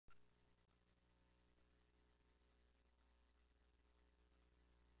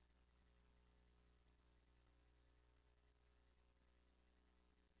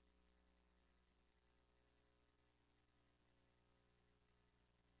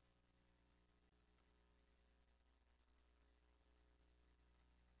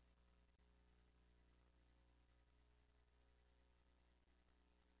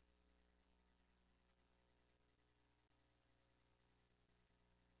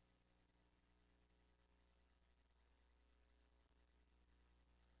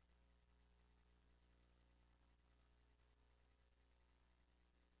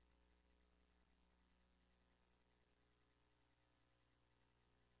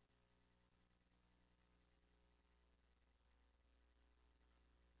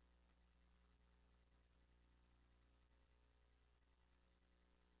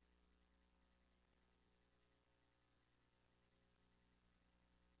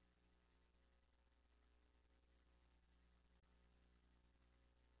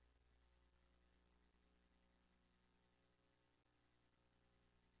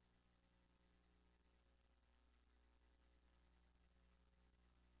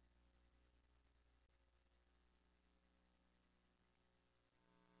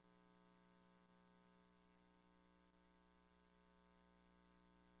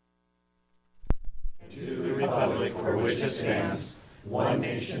which it stands, one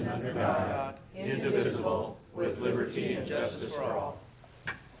nation under God, indivisible, with liberty and justice for all.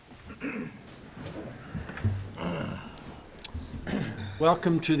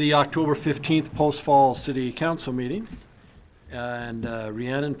 Welcome to the October 15th Post-Fall City Council meeting. And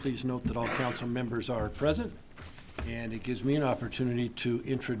Rhiannon, please note that all council members are present. And it gives me an opportunity to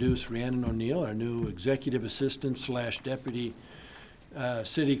introduce Rhiannon O'Neill, our new executive assistant / deputy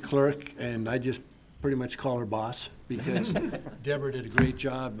city clerk. And I just pretty much call her boss because Deborah did a great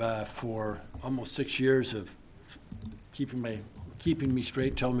job for almost 6 years of keeping me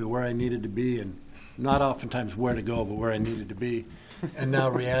straight, telling me where I needed to be, and not oftentimes where to go, but where I needed to be. And now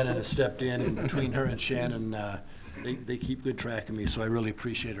Rhiannon has stepped in, and between her and Shannon, they keep good track of me, so I really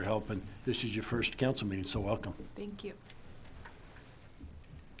appreciate her help. And this is your first council meeting, so welcome. Thank you.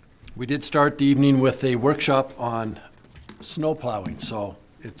 We did start the evening with a workshop on snow plowing, so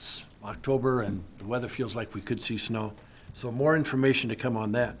it's October and the weather feels like we could see snow. So more information to come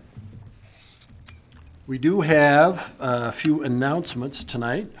on that. We do have a few announcements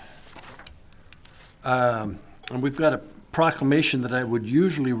tonight. And we've got a proclamation that I would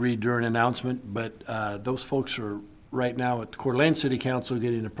usually read during an announcement, but those folks are right now at the Coeur d'Alene City Council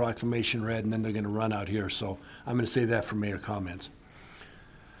getting a proclamation read, and then they're going to run out here. So I'm going to save that for mayor comments.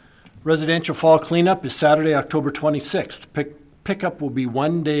 Residential fall cleanup is Saturday, October 26th. Pickup will be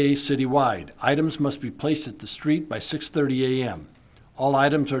 1 day citywide. Items must be placed at the street by 6:30 a.m. All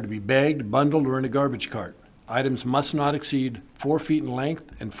items are to be bagged, bundled, or in a garbage cart. Items must not exceed 4 feet in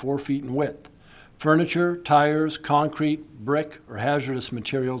length and 4 feet in width. Furniture, tires, concrete, brick, or hazardous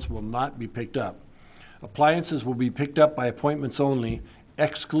materials will not be picked up. Appliances will be picked up by appointments only,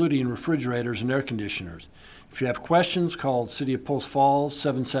 excluding refrigerators and air conditioners. If you have questions, call City of Post Falls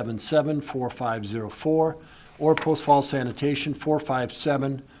 777-4504 or Post Falls Sanitation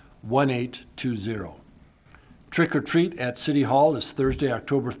 457-1820. Trick or treat at City Hall is Thursday,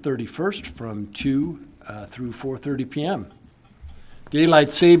 October 31st from 2 through 4:30 p.m.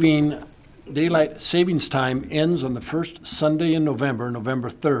 Daylight savings time ends on the first Sunday in November, November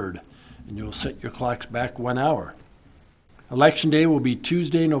 3rd, and you'll set your clocks back 1 hour. Election day will be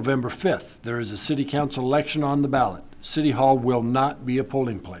Tuesday, November 5th. There is a city council election on the ballot. City Hall will not be a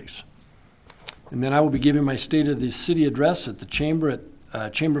polling place. And then I will be giving my State of the City address at the Chamber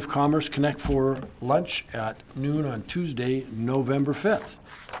of Commerce Connect for lunch at noon on Tuesday, November 5th.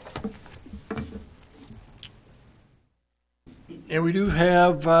 And we do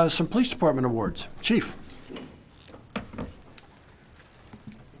have some police department awards. Chief.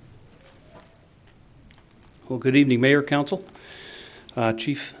 Well, good evening, Mayor, Council.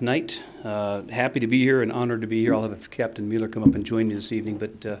 Chief Knight, happy to be here and honored to be here. I'll have Captain Mueller come up and join me this evening,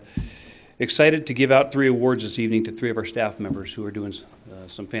 but excited to give out 3 awards this evening to 3 of our staff members who are doing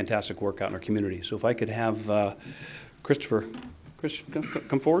some fantastic work out in our community. So if I could have Christopher,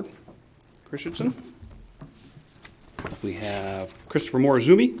 come forward. Christensen. We have Christopher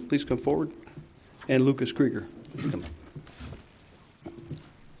Morozumi, please come forward, and Lukas Crigger. Come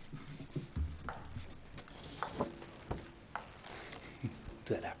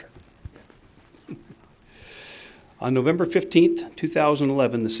do that after. On November 15th,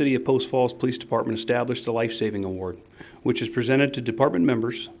 2011, the City of Post Falls Police Department established the Life Saving Award, which is presented to department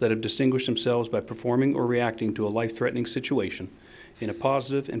members that have distinguished themselves by performing or reacting to a life-threatening situation in a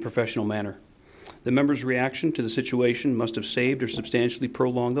positive and professional manner. The member's reaction to the situation must have saved or substantially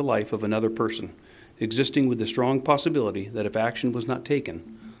prolonged the life of another person, existing with the strong possibility that if action was not taken,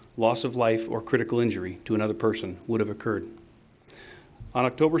 loss of life or critical injury to another person would have occurred. On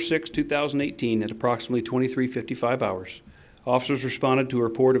October 6, 2018, at approximately 23:55 hours, officers responded to a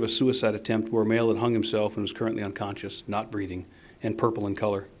report of a suicide attempt where a male had hung himself and was currently unconscious, not breathing, and purple in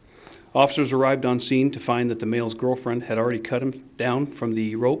color. Officers arrived on scene to find that the male's girlfriend had already cut him down from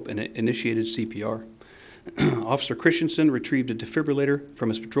the rope and initiated CPR. Officer Christensen retrieved a defibrillator from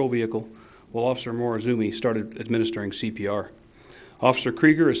his patrol vehicle, while Officer Morozumi started administering CPR. Officer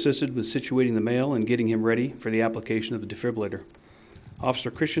Crigger assisted with situating the male and getting him ready for the application of the defibrillator.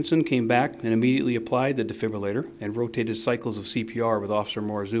 Officer Christensen came back and immediately applied the defibrillator and rotated cycles of CPR with Officer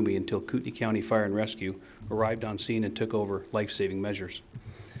Morozumi until Kootenai County Fire and Rescue arrived on scene and took over life-saving measures.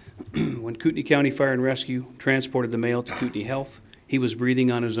 When Kootenai County Fire and Rescue transported the male to Kootenai Health, he was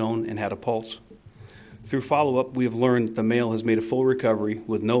breathing on his own and had a pulse. Through follow-up, we have learned that the male has made a full recovery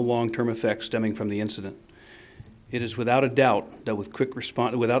with no long-term effects stemming from the incident. It is without a doubt that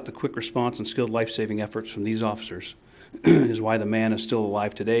without the quick response and skilled life-saving efforts from these officers is why the man is still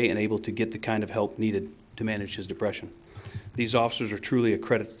alive today and able to get the kind of help needed to manage his depression. These officers are truly a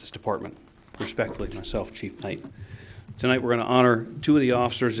credit to this department. Respectfully, myself, Chief Knight. Tonight, we're going to honor two of the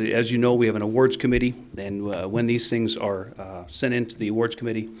officers. As you know, we have an awards committee, and when these things are sent into the awards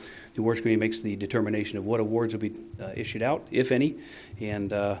committee makes the determination of what awards will be issued out, if any,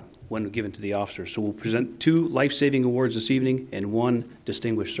 and when given to the officers. So we'll present 2 life-saving awards this evening and 1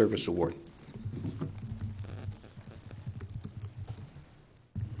 distinguished service award.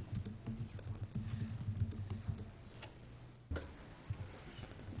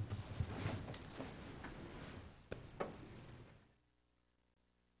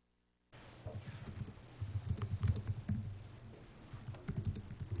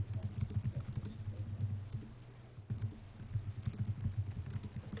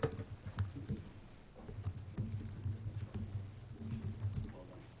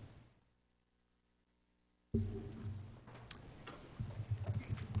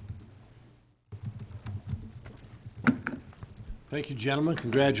 Thank you, gentlemen.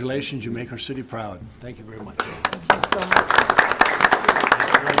 Congratulations. You make our city proud. Thank you very much. Thank you so much.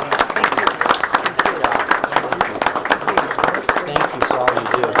 Thank you for all you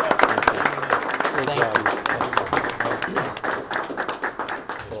do. Thank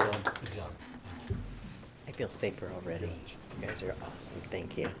you. I feel safer already. You guys are awesome.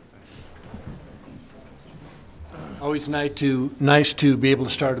 Thank you. Always nice to be able to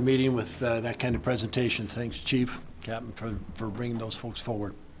start a meeting with that kind of presentation. Thanks, Chief, Captain, for bringing those folks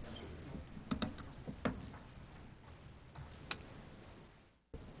forward.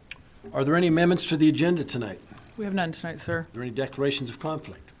 Are there any amendments to the agenda tonight? We have none tonight, sir. Are there any declarations of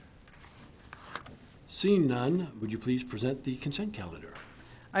conflict? Seeing none, would you please present the consent calendar?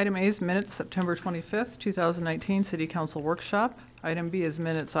 Item A is minutes, September 25th, 2019, City Council Workshop. Item B is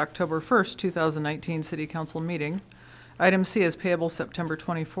minutes, October 1st, 2019, City Council Meeting. Item C is payable September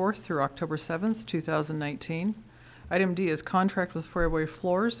 24th through October 7th, 2019. Item D is contract with Fairway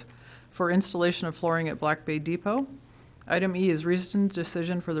Floors for installation of flooring at Black Bay Depot. Item E is reasoned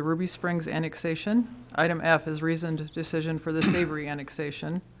decision for the Ruby Springs annexation. Item F is reasoned decision for the Savory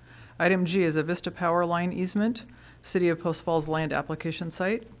annexation. Item G is Avista Power Line easement, City of Post Falls land application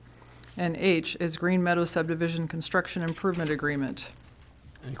site. And H is Green Meadows Subdivision construction improvement agreement.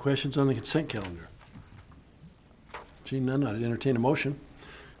 Any questions on the consent calendar? Seeing none, I'd entertain a motion.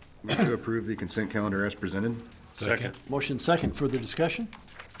 Move to approve the consent calendar as presented. Second. Motion second. Further discussion?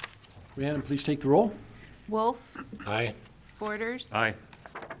 Rhiannon, please take the roll. Wolf. Aye. Borders. Aye.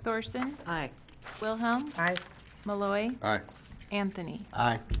 Thorson. Aye. Wilhelm. Aye. Malloy. Aye. Anthony.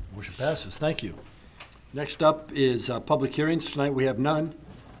 Aye. Motion passes. Thank you. Next up is public hearings. Tonight we have none.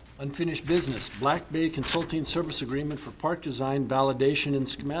 Unfinished business, Black Bay Consulting Service Agreement for Park Design, Validation, and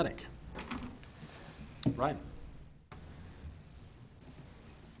Schematic. Brian.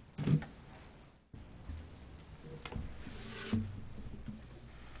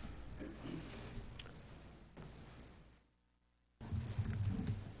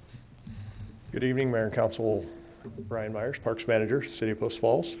 Good evening, Mayor and Council. Brian Myers, Parks Manager, City of Post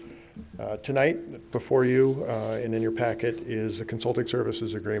Falls. Tonight, before you and in your packet is a consulting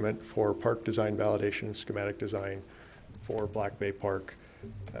services agreement for park design validation and schematic design for Black Bay Park.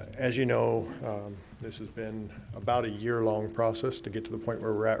 As you know, this has been about a year-long process to get to the point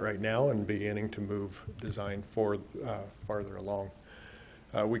where we're at right now and beginning to move design farther along.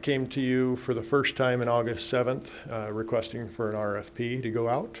 We came to you for the first time on August 7th requesting for an RFP to go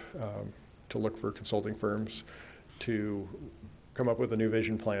out to look for consulting firms to come up with a new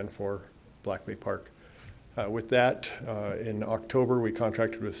vision plan for Black Bay Park. With that, in October, we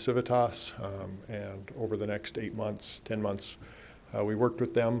contracted with Civitas, and over the next 10 months, we worked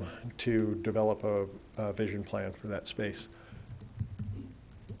with them to develop a vision plan for that space.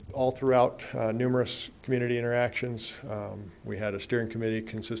 All throughout numerous community interactions, we had a steering committee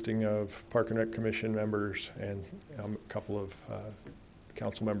consisting of Park and Rec Commission members and a couple of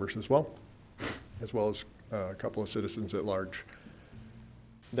council members as well as a couple of citizens at large.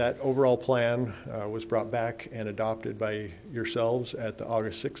 That overall plan was brought back and adopted by yourselves at the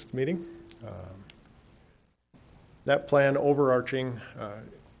August 6th meeting. That plan overarching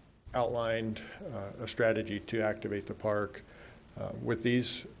outlined a strategy to activate the park with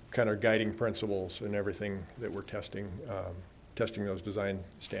these kind of guiding principles and everything that we're testing those design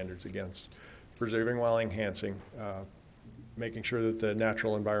standards against. Preserving while enhancing, making sure that the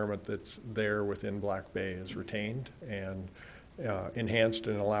natural environment that's there within Black Bay is retained and enhanced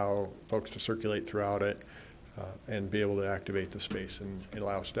and allow folks to circulate throughout it and be able to activate the space and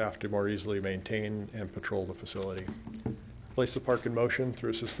allow staff to more easily maintain and patrol the facility. Place the park in motion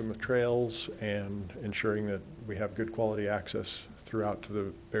through a system of trails and ensuring that we have good quality access throughout to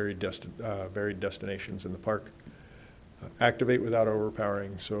the varied destinations in the park. Activate without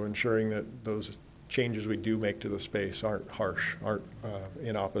overpowering, so ensuring that those changes we do make to the space aren't harsh, aren't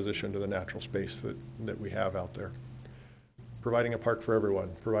in opposition to the natural space that we have out there. Providing a park for everyone,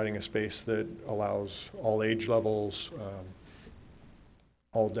 providing a space that allows all age levels,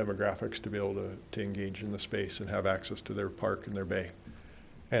 all demographics to be able to engage in the space and have access to their park and their bay.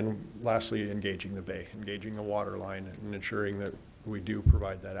 And lastly, engaging the bay, engaging the water line and ensuring that we do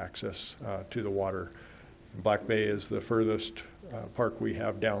provide that access to the water. Black Bay is the furthest park we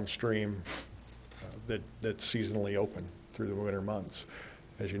have downstream that's seasonally open through the winter months.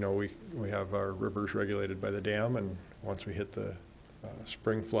 As you know, we have our rivers regulated by the dam, and once we hit the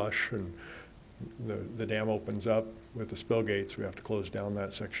spring flush and the dam opens up with the spill gates, we have to close down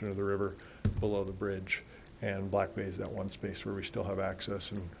that section of the river below the bridge. And Black Bay is that one space where we still have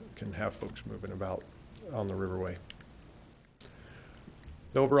access and can have folks moving about on the riverway.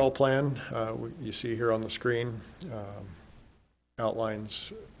 The overall plan, you see here on the screen,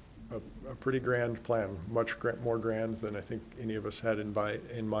 outlines a pretty grand plan, much more grand than I think any of us had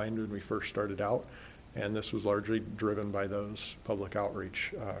in mind when we first started out. And this was largely driven by those public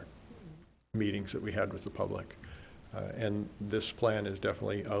outreach meetings that we had with the public. And this plan is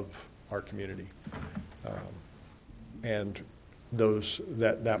definitely of our community. And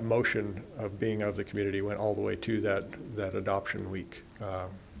that motion of being of the community went all the way to that adoption week,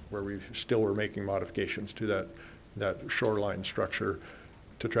 where we still were making modifications to that shoreline structure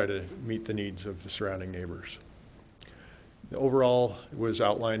to try to meet the needs of the surrounding neighbors. The overall was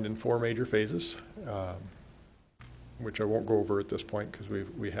outlined in 4 major phases, which I won't go over at this point because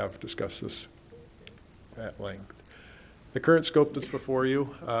we have discussed this at length. The current scope that's before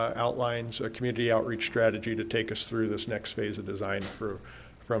you outlines a community outreach strategy to take us through this next phase of design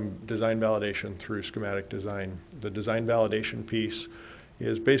from design validation through schematic design. The design validation piece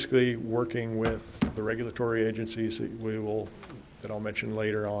is basically working with the regulatory agencies that I'll mention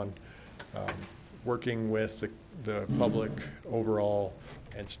later on, working with the public overall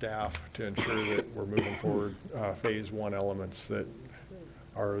and staff to ensure that we're moving forward phase 1 elements that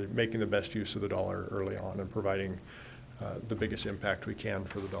are making the best use of the dollar early on and providing the biggest impact we can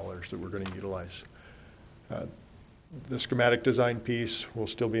for the dollars that we're going to utilize. The schematic design piece, we'll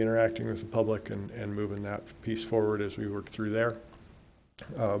still be interacting with the public and moving that piece forward as we work through there.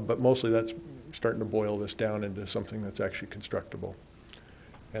 But mostly that's starting to boil this down into something that's actually constructible.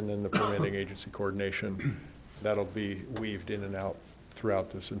 And then the permitting agency coordination, that'll be weaved in and out throughout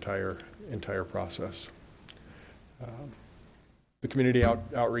this entire process. The community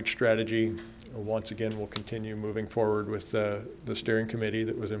outreach strategy, once again, will continue moving forward with the steering committee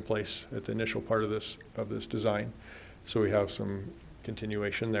that was in place at the initial part of this design. So we have some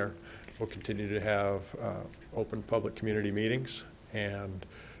continuation there. We'll continue to have open public community meetings, and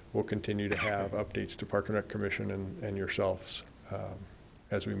we'll continue to have updates to Park and Rec Commission and yourselves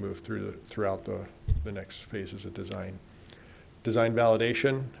as we move throughout the next phases of design. Design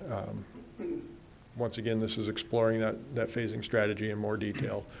validation. Once again, this is exploring that phasing strategy in more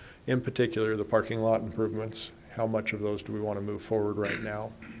detail. In particular, the parking lot improvements. How much of those do we want to move forward right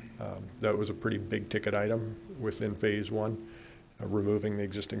now? That was a pretty big ticket item within phase 1, removing the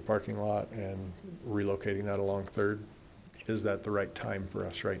existing parking lot and relocating that along 3rd. Is that the right time for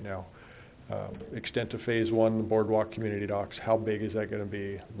us right now? Extent of phase 1, the boardwalk community docks, how big is that going to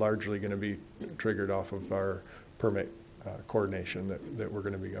be? Largely going to be triggered off of our permit coordination that we're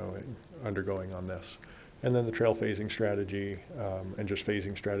going to be undergoing on this. And then the trail phasing strategy and just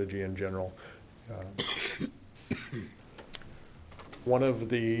phasing strategy in general. One of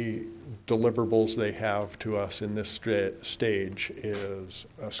the deliverables they have to us in this stage is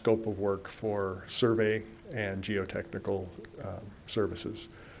a scope of work for survey and geotechnical services.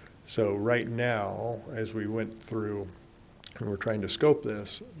 So right now, as we went through and we're trying to scope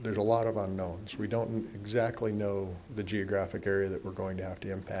this, there's a lot of unknowns. We don't exactly know the geographic area that we're going to have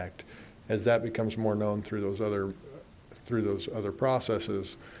to impact. As that becomes more known through those other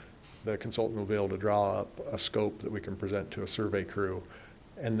processes, the consultant will be able to draw up a scope that we can present to a survey crew,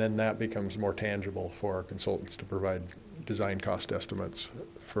 and then that becomes more tangible for our consultants to provide design cost estimates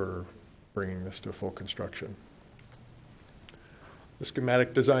for bringing this to full construction. The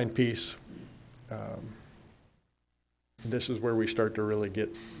schematic design piece, this is where we start to really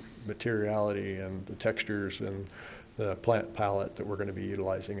get materiality and the textures and the plant palette that we're going to be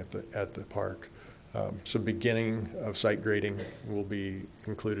utilizing at the park. So beginning of site grading will be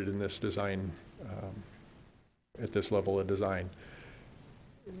included in this design, at this level of design.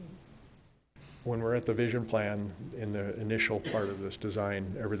 When we're at the vision plan, in the initial part of this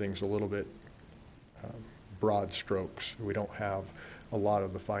design, everything's a little bit broad strokes. We don't have a lot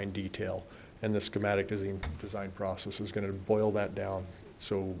of the fine detail, and the schematic design process is going to boil that down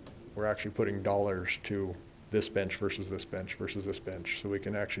so we're actually putting dollars to this bench versus this bench versus this bench, so we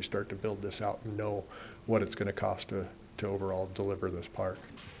can actually start to build this out and know what it's gonna cost to overall deliver this park.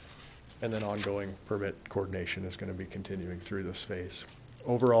 And then ongoing permit coordination is gonna be continuing through this phase.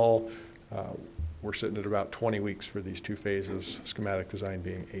 Overall, we're sitting at about 20 weeks for these two phases, schematic design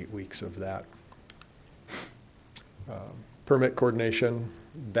being 8 weeks of that. Permit coordination,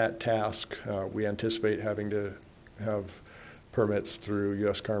 that task, we anticipate having to have permits through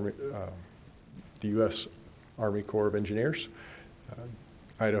the U.S. Army Corps of Engineers,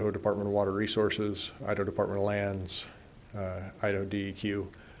 Idaho Department of Water Resources, Idaho Department of Lands, Idaho DEQ,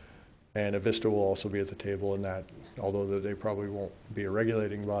 and Avista will also be at the table in that, although they probably won't be a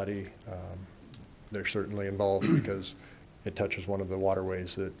regulating body. They're certainly involved because it touches one of the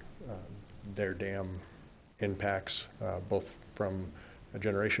waterways that their dam impacts, both from a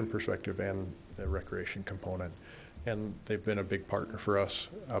generation perspective and the recreation component. And they've been a big partner for us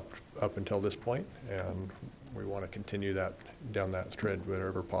up until this point, and we want to continue that down that thread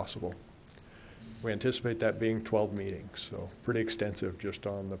wherever possible. We anticipate that being 12 meetings, so pretty extensive just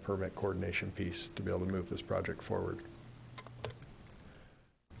on the permit coordination piece to be able to move this project forward.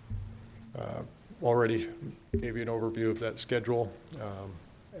 Already gave you an overview of that schedule.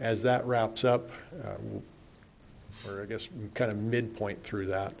 As that wraps up, or I guess kind of midpoint through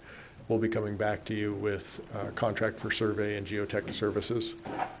that, we'll be coming back to you with a contract for survey and geotech services,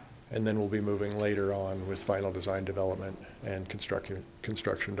 and then we'll be moving later on with final design development and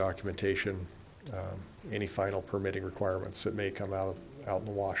construction documentation, any final permitting requirements that may come out in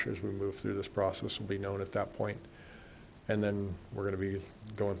the wash as we move through this process will be known at that point. And then we're going to be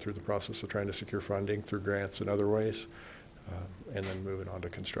going through the process of trying to secure funding through grants and other ways, and then moving on to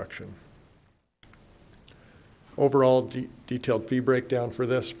construction. Overall detailed fee breakdown for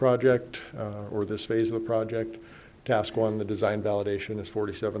this project, or this phase of the project. Task 1, the design validation, is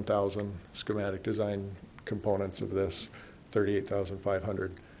 $47,000. Schematic design components of this,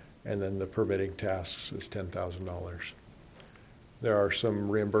 $38,500. And then the permitting tasks is $10,000. There are some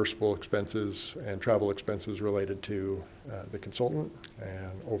reimbursable expenses and travel expenses related to the consultant,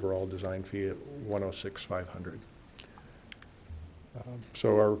 and overall design fee at $106,500.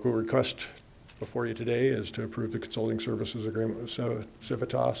 So our request before you today is to approve the consulting services agreement with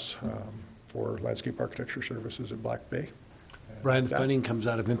Civitas for landscape architecture services at Black Bay. And Brian, the funding comes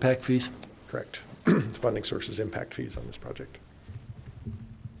out of impact fees? Correct. The funding source is impact fees on this project.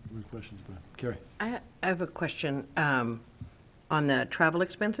 Any questions, Brian? Carrie? I have a question on the travel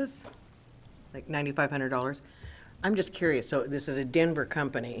expenses, like $9,500. I'm just curious, so this is a Denver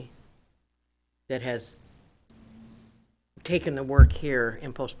company that has taken the work here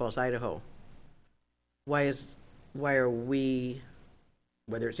in Post Falls, Idaho. Why are we,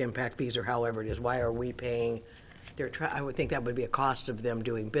 whether it's impact fees or however it is, why are we paying their I would think that would be a cost of them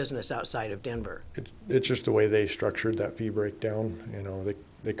doing business outside of Denver. It's just the way they structured that fee breakdown. You know,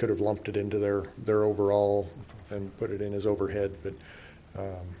 they could have lumped it into their overall and put it in as overhead, but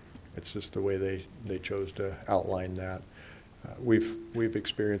it's just the way they chose to outline that. We've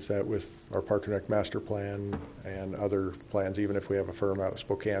experienced that with our Park and Rec master plan and other plans. Even if we have a firm out of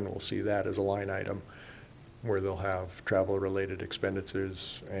Spokane, we'll see that as a line item where they'll have travel-related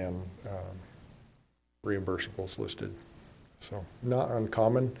expenditures and reimbursables listed. So not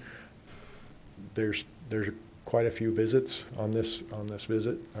uncommon. There's quite a few visits on this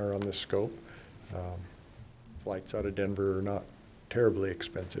visit or on this scope. Flights out of Denver are not terribly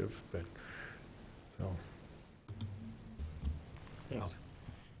expensive, but so.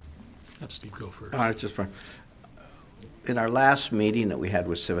 That's Steve Gopher. It's just fine. In our last meeting that we had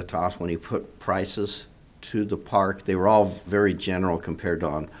with Civitas, when he put prices to the park, they were all very general compared to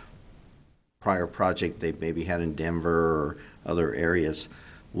on prior project they maybe had in Denver or other areas.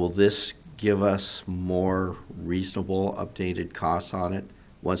 Will this give us more reasonable updated costs on it?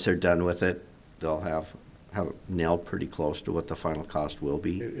 Once they're done with it, they'll have it nailed pretty close to what the final cost will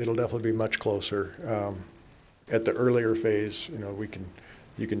be? It'll definitely be much closer. At the earlier phase, you know,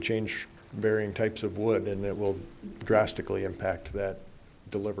 you can change varying types of wood and it will drastically impact that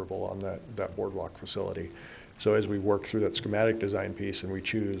deliverable on that boardwalk facility. So as we work through that schematic design piece and we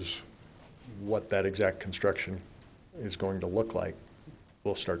choose what that exact construction is going to look like,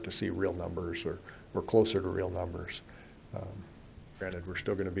 we'll start to see real numbers or closer to real numbers. Granted, we're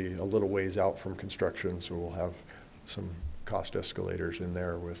still going to be a little ways out from construction, so we'll have some cost escalators in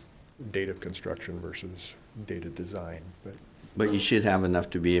there with date of construction versus date of design. But you should have enough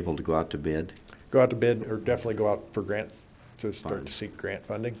to be able to go out to bid? Go out to bid, or definitely go out for grant, to start to seek grant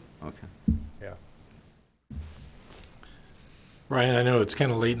funding. Okay. Yeah. Ryan, I know it's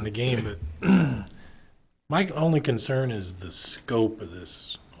kind of late in the game, but my only concern is the scope of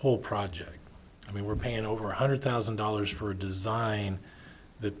this whole project. I mean, we're paying over $100,000 for a design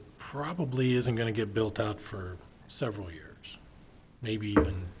that probably isn't going to get built out for several years, maybe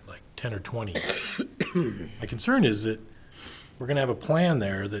even like 10 or 20 years. My concern is that we're going to have a plan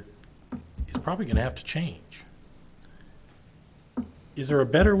there that is probably going to have to change. Is there a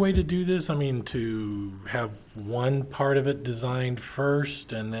better way to do this? I mean, to have one part of it designed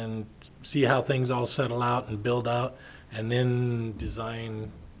first and then see how things all settle out and build out, and then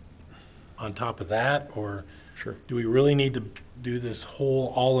design on top of that? Or Sure. do we really need to do this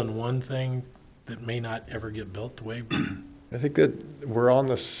whole all-in-one thing that may not ever get built the way? I think that we're on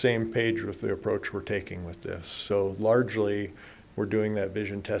the same page with the approach we're taking with this. So largely, we're doing that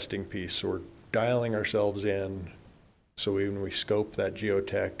vision testing piece. So we're dialing ourselves in, so when we scope that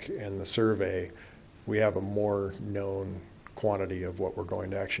geotech and the survey, we have a more known quantity of what we're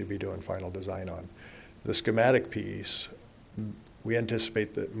going to actually be doing final design on. The schematic piece, we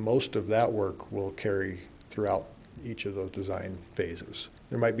anticipate that most of that work will carry throughout each of those design phases.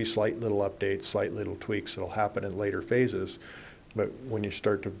 There might be slight little updates, slight little tweaks that'll happen in later phases, but when you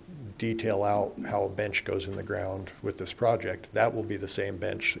start to detail out how a bench goes in the ground with this project, that will be the same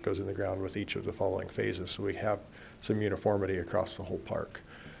bench that goes in the ground with each of the following phases. So we have some uniformity across the whole park.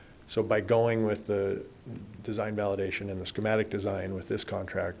 So by going with the design validation and the schematic design with this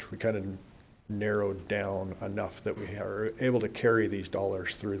contract, we kind of narrowed down enough that we are able to carry these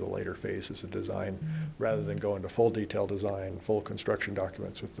dollars through the later phases of design, rather than go into full detail design, full construction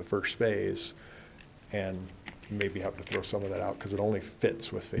documents with the first phase, and maybe have to throw some of that out because it only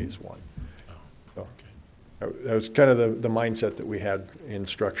fits with phase one. So that was kind of the mindset that we had in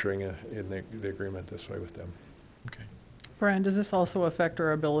structuring in the agreement this way with them. Okay. Brian, does this also affect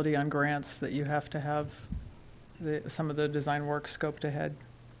our ability on grants that you have to have some of the design work scoped ahead?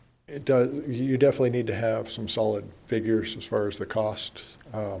 It does. You definitely need to have some solid figures as far as the cost.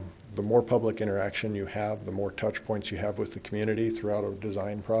 The more public interaction you have, the more touch points you have with the community throughout a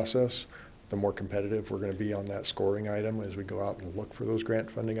design process, the more competitive we're going to be on that scoring item as we go out and look for those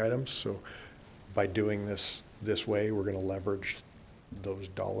grant funding items. So by doing this way, we're going to leverage those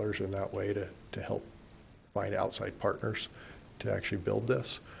dollars in that way to help find outside partners to actually build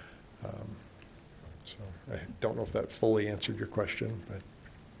this. So I don't know if that fully answered your question, but.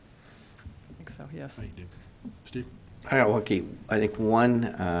 I think so, yes. How you do? Steve? Okay, I think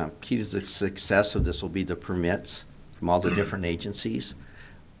one key to the success of this will be the permits from all the different agencies.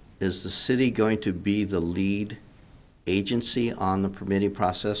 Is the city going to be the lead agency on the permitting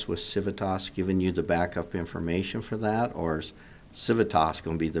process with Civitas giving you the backup information for that? Or is Civitas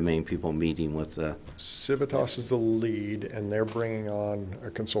going to be the main people meeting with the? Civitas is the lead, and they're bringing on a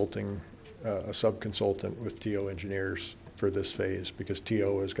consulting, a sub-consultant with TO engineers for this phase, because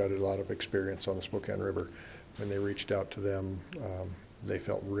TO has got a lot of experience on the Spokane River. When they reached out to them, they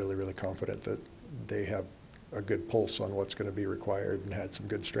felt really, really confident that they have a good pulse on what's going to be required and had some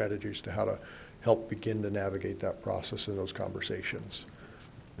good strategies to how to help begin to navigate that process and those conversations.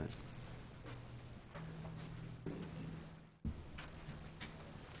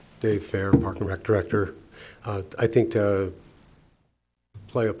 Dave Fair, Park and Rec Director. I think to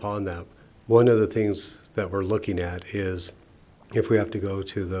play upon that, one of the things that we're looking at is if we have to go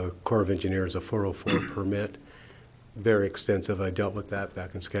to the Corps of Engineers, a 404 permit, very extensive. I dealt with that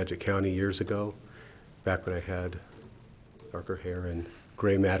back in Skagit County years ago, back when I had darker hair and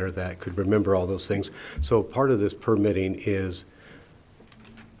gray matter that could remember all those things. So part of this permitting is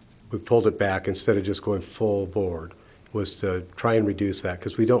we pulled it back instead of just going full board, was to try and reduce that,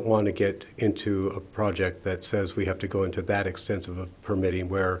 because we don't want to get into a project that says we have to go into that extensive of permitting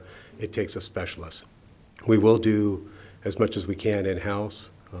where it takes a specialist. We will do as much as we can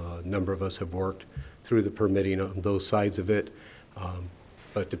in-house. A number of us have worked through the permitting on those sides of it,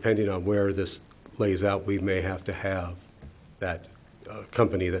 but depending on where this lays out, we may have to have that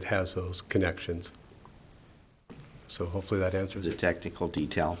company that has those connections. So hopefully that answers The it. technical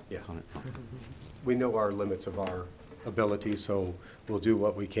detail. Yeah. On it. We know our limits of our ability, so we'll do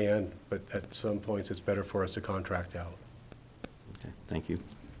what we can, but at some points it's better for us to contract out. Okay, thank you.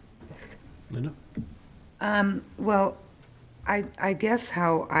 Linda? Well, I guess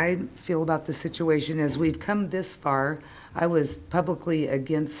how I feel about the situation is we've come this far. I was publicly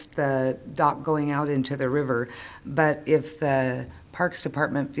against the dock going out into the river, but if the Parks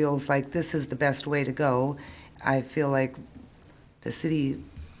Department feels like this is the best way to go, I feel like the city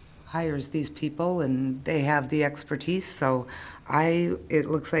hires these people and they have the expertise. So it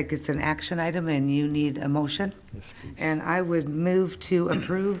looks like it's an action item and you need a motion. Yes, please. And I would move to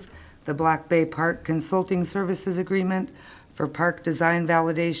approve the Black Bay Park Consulting Services Agreement for park design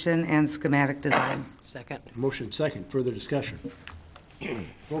validation and schematic design. Second. Motion second, further discussion.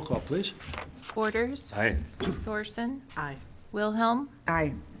 Roll call, please. Borders. Aye. Thorson. Aye. Wilhelm.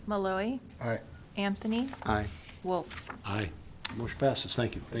 Aye. Malloy. Aye. Anthony. Aye. Wolf. Aye. Motion passes.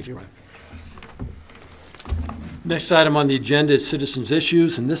 Thank you. Thanks, Brian. Next item on the agenda is citizens'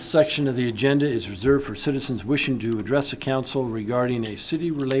 issues, and this section of the agenda is reserved for citizens wishing to address the council regarding a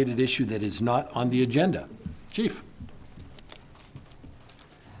city-related issue that is not on the agenda. Chief.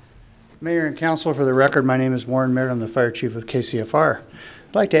 Mayor and council, for the record, my name is Warren Merritt. I'm the fire chief with KCFR.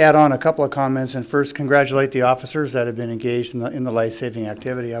 I'd like to add on a couple of comments and first congratulate the officers that have been engaged in the life-saving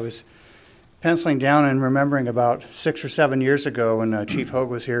activity. I was penciling down and remembering about 6 or 7 years ago when Chief Hogue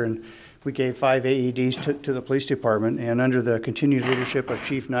was here, and we gave 5 AEDs to the police department, and under the continued leadership of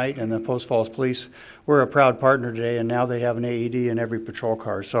Chief Knight and the Post Falls Police, we're a proud partner today, and now they have an AED in every patrol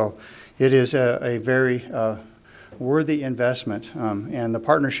car. So it is a very worthy investment, and the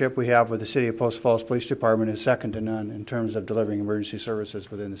partnership we have with the City of Post Falls Police Department is second to none in terms of delivering emergency services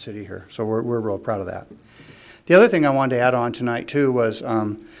within the city here. So we're real proud of that. The other thing I wanted to add on tonight too was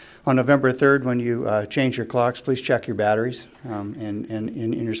on November 3rd, when you change your clocks, please check your batteries and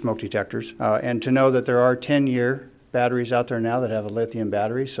in your smoke detectors, and to know that there are 10-year batteries out there now that have a lithium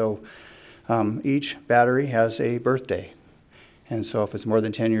battery. So each battery has a birthday, and so if it's more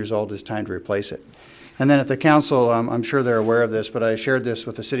than 10 years old, it's time to replace it. And then at the council, I'm sure they're aware of this, but I shared this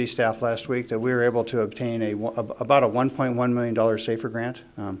with the city staff last week, that we were able to obtain about a $1.1 million SAFER grant.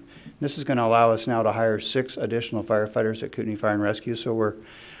 This is going to allow us now to hire 6 additional firefighters at Kootenai Fire and Rescue, so we're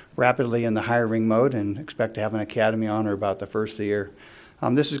rapidly in the hiring mode and expect to have an academy on or about the first of the year.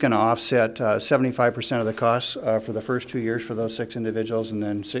 This is going to offset 75% of the costs for the first 2 years for those 6 individuals, and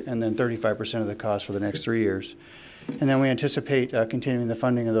then 35% of the costs for the next 3 years. And then we anticipate continuing the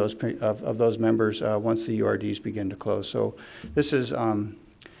funding of those members once the URDs begin to close. So this is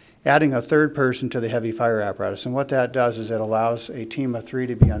adding a third person to the heavy fire apparatus. And what that does is it allows a team of 3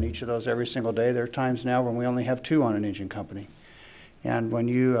 to be on each of those every single day. There are times now when we only have 2 on an engine company. And when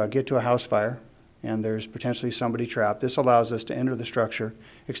you get to a house fire and there's potentially somebody trapped, this allows us to enter the structure,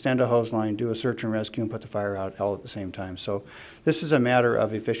 extend a hose line, do a search and rescue, and put the fire out all at the same time. So this is a matter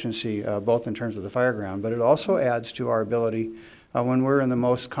of efficiency, both in terms of the fire ground, but it also adds to our ability when we're in the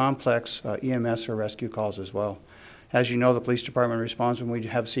most complex EMS or rescue calls as well. As you know, the police department responds when we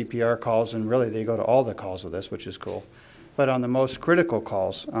have CPR calls, and really they go to all the calls of this, which is cool. But on the most critical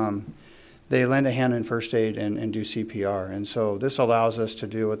calls, they lend a hand in first aid and do CPR. And so this allows us to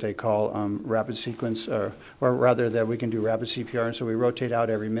do what they call rapid sequence, or rather that we can do rapid CPR. And so we rotate out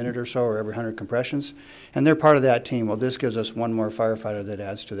every minute or so, or every 100 compressions. And they're part of that team. Well, this gives us 1 more firefighter that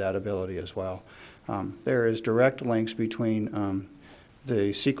adds to that ability as well. There is direct links between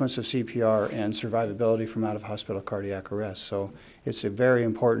the sequence of CPR and survivability from out-of-hospital cardiac arrest. So it's very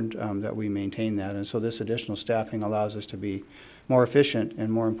important that we maintain that. And so this additional staffing allows us to be more efficient,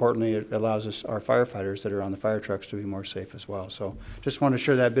 and more importantly, it allows us, our firefighters that are on the fire trucks, to be more safe as well. So just want to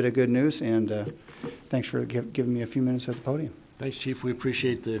share that bit of good news, and thanks for giving me a few minutes at the podium. Thanks, Chief. We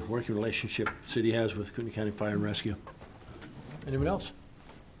appreciate the working relationship the city has with Kootenai County Fire and Rescue. Anyone else?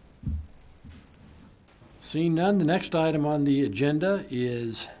 Seeing none, the next item on the agenda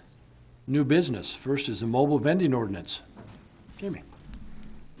is new business. First is a mobile vending ordinance. Jamie.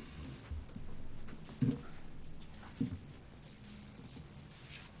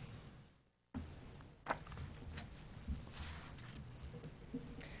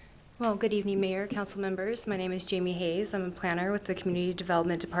 Well, good evening, Mayor, council members. My name is Jamie Hayes. I'm a planner with the Community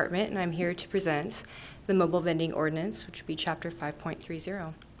Development Department, and I'm here to present the mobile vending ordinance, which would be Chapter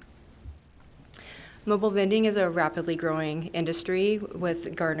 5.30. Mobile vending is a rapidly growing industry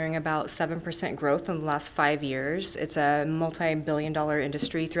with garnering about 7% growth in the last 5 years. It's a multi-billion-dollar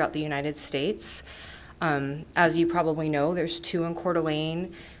industry throughout the United States. As you probably know, there's 2 in Coeur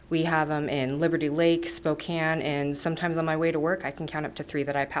d'Alene. We have them in Liberty Lake, Spokane, and sometimes on my way to work, I can count up to 3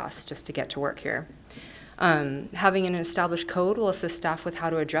 that I pass just to get to work here. Having an established code will assist staff with how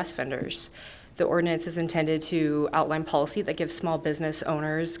to address vendors. The ordinance is intended to outline policy that gives small business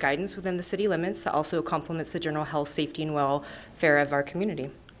owners guidance within the city limits that also complements the general health, safety, and welfare of our community.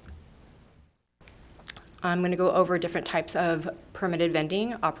 I'm going to go over different types of permitted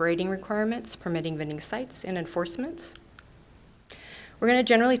vending, operating requirements, permitting vending sites, and enforcement. We're going to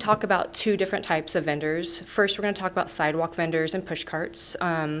generally talk about 2 different types of vendors. First, we're going to talk about sidewalk vendors and push carts.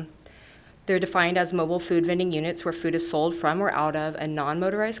 They're defined as mobile food vending units where food is sold from or out of a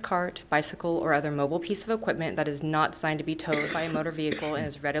non-motorized cart, bicycle, or other mobile piece of equipment that is not designed to be towed by a motor vehicle and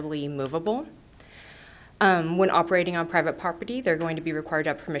is readily movable. When operating on private property, they're going to be required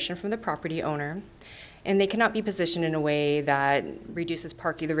to have permission from the property owner. And they cannot be positioned in a way that reduces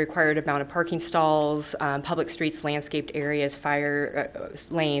the required amount of parking stalls, public streets, landscaped areas, fire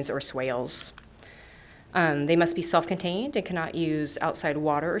lanes, or swales. They must be self-contained and cannot use outside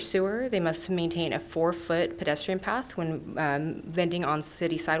water or sewer. They must maintain a 4-foot pedestrian path when vending on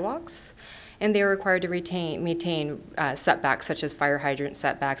city sidewalks. And they are required to maintain setbacks such as fire hydrant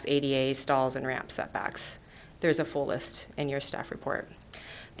setbacks, ADA, stalls, and ramp setbacks. There's a full list in your staff report.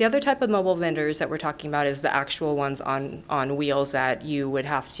 The other type of mobile vendors that we're talking about is the actual ones on wheels that you would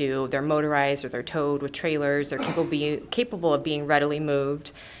have to, they're motorized or they're towed with trailers. They're capable of being readily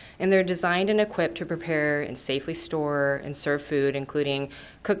moved. And they're designed and equipped to prepare and safely store and serve food, including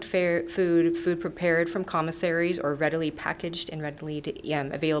cooked food prepared from commissaries, or readily packaged and readily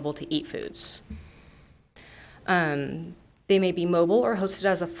available to eat foods. They may be mobile or hosted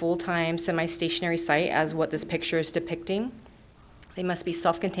as a full-time semi-stationary site, as what this picture is depicting. They must be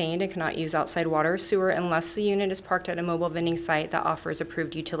self-contained and cannot use outside water or sewer unless the unit is parked at a mobile vending site that offers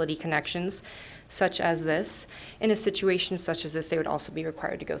approved utility connections, such as this. In a situation such as this, they would also be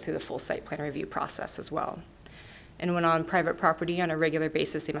required to go through the full site plan review process as well. And when on private property on a regular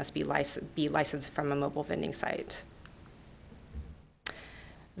basis, they must be licensed from a mobile vending site.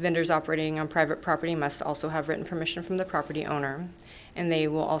 Vendors operating on private property must also have written permission from the property owner, and they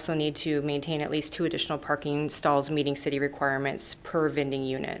will also need to maintain at least 2 additional parking stalls meeting city requirements per vending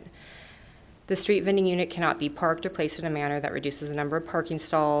unit. The street vending unit cannot be parked or placed in a manner that reduces the number of parking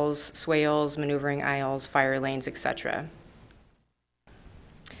stalls, swales, maneuvering aisles, fire lanes, etc.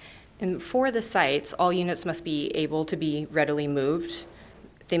 And for the sites, all units must be able to be readily moved.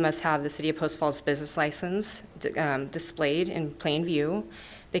 They must have the City of Post Falls business license displayed in plain view.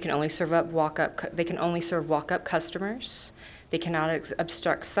 They can only serve walk-up customers. They cannot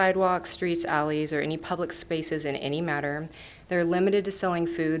obstruct sidewalks, streets, alleys, or any public spaces in any manner. They're limited to selling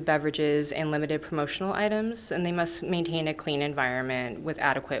food, beverages, and limited promotional items, and they must maintain a clean environment with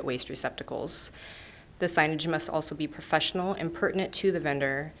adequate waste receptacles. The signage must also be professional and pertinent to the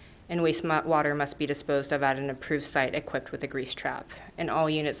vendor, and wastewater must be disposed of at an approved site equipped with a grease trap. And all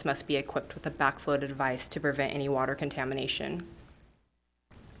units must be equipped with a backflow device to prevent any water contamination.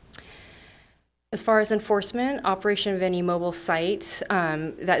 As far as enforcement, operation of any mobile site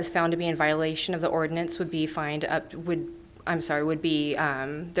that is found to be in violation of the ordinance would be their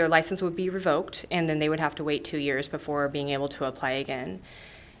license would be revoked, and then they would have to wait 2 years before being able to apply again.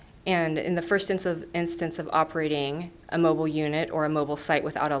 And in the first instance of operating a mobile unit or a mobile site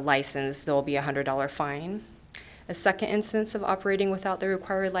without a license, there will be a $100 fine. A second instance of operating without the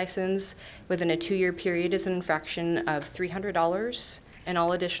required license within a 2-year period is an infraction of $300. And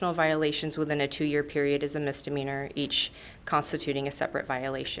all additional violations within a 2-year period is a misdemeanor, each constituting a separate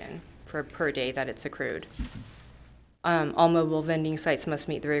violation per day that it's accrued. All mobile vending sites must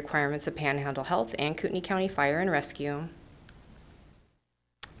meet the requirements of Panhandle Health and Kootenai County Fire and Rescue.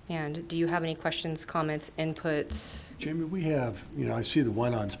 And do you have any questions, comments, inputs? Jamie, we have, I see the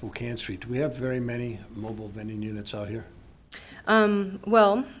one on Spokane Street. Do we have very many mobile vending units out here?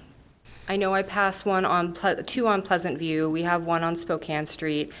 Well, I know I passed 2 on Pleasant View. We have 1 on Spokane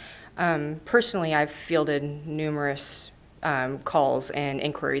Street. Personally, I've fielded numerous calls and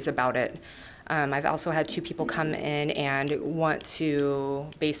inquiries about it. I've also had 2 people come in and want to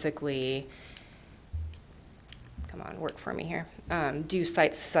basically, work for me here, do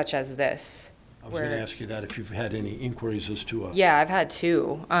sites such as this. I was going to ask you that, if you've had any inquiries as to Yeah, I've had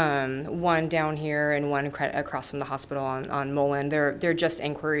 2. One down here and one across from the hospital on Mullen. They're just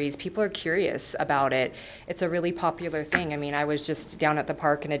inquiries. People are curious about it. It's a really popular thing. I mean, I was just down at the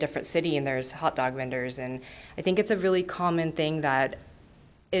park in a different city, and there's hot dog vendors, and I think it's a really common thing that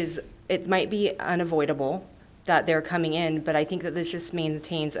it might be unavoidable that they're coming in, but I think that this just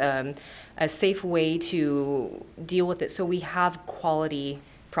maintains a safe way to deal with it, so we have quality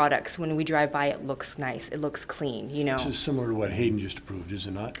products. When we drive by, it looks nice, it looks clean, This is similar to what Hayden just approved, is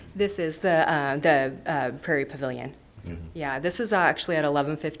it not? This is the Prairie Pavilion. Mm-hmm. Yeah, this is actually at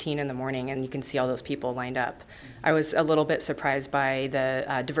 11:15 in the morning, and you can see all those people lined up. I was a little bit surprised by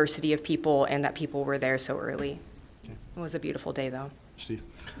the diversity of people and that people were there so early. Okay. It was a beautiful day, though. Steve?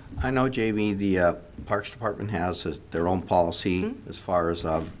 I know, Jamie, the Parks Department has their own policy as far as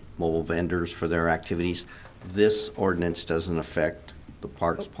mobile vendors for their activities. This ordinance doesn't affect the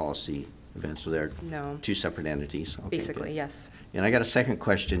Parks policy events, so they're No. 2 separate entities. Okay, Basically, good. yes. And I got a second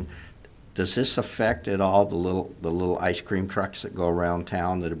question. Does this affect at all the little ice cream trucks that go around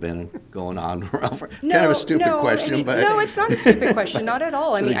town that have been going on around for? Kind of a stupid question, I mean, but. no, it's not a stupid question, not at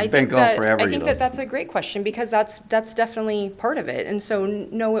all. I mean, I It's been think going that forever, I you think know. that that's a great question because that's definitely part of it. And so,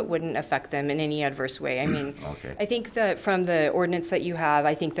 no, it wouldn't affect them in any adverse way. I mean, Okay. I think that from the ordinance that you have,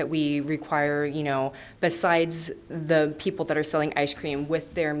 I think that we require, besides the people that are selling ice cream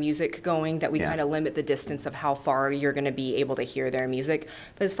with their music going, that we Yeah. kind of limit the distance of how far you're going to be able to hear their music.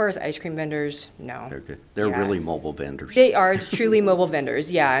 But as far as ice cream vendors, no. They're good. They're Yeah. really mobile vendors. They are truly mobile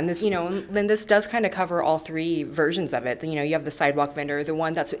vendors, yeah. And this, then this does kind of cover all three versions of it. You have the sidewalk vendor, the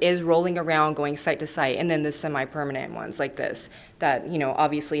one that is rolling around, going site to site, and then the semi-permanent ones like this that,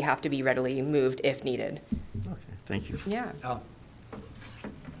 obviously have to be readily moved if needed. Thank you. Yeah.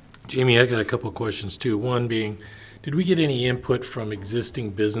 Jamie, I got a couple of questions too. One being, did we get any input from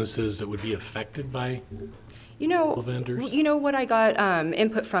existing businesses that would be affected by vendors? What I got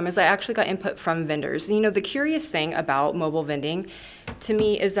input from is I actually got input from vendors. The curious thing about mobile vending to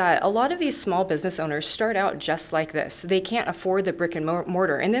me is that a lot of these small business owners start out just like this. They can't afford the brick and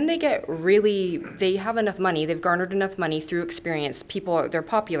mortar, and then they have enough money, they've garnered enough money through experience, they're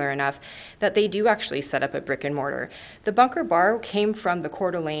popular enough that they do actually set up a brick and mortar. The Bunker Bar came from the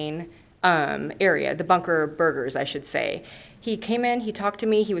Coeur d'Alene area, the Bunker Burgers, I should say. He came in, he talked to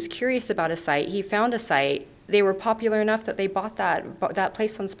me, he was curious about a site, he found a site. They were popular enough that they bought that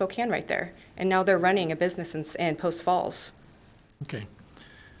place on Spokane right there, and now they're running a business in Post Falls. Okay.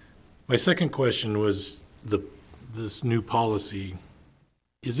 My second question was this new policy.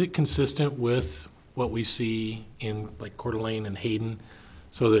 Is it consistent with what we see in like Coeur d'Alene and Hayden,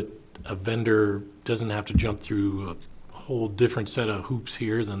 so that a vendor doesn't have to jump through a whole different set of hoops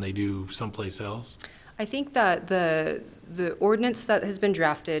here than they do someplace else? I think that the ordinance that has been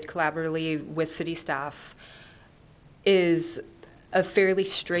drafted collaboratively with city staff is a fairly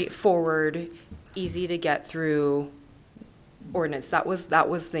straightforward, easy to get through ordinance. That was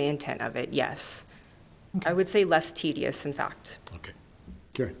the intent of it, yes. I would say less tedious, in fact. Okay.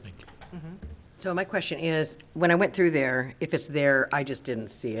 Okay. Thank you. So my question is, when I went through there, if it's there, I just didn't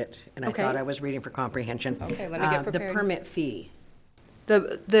see it, and I Okay. thought I was reading for comprehension. Okay, let me get prepared. The permit fee,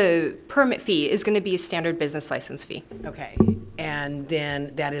 The permit fee is going to be a standard business license fee. okay, and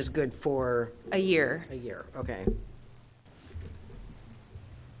then that is good for A year. a year, okay.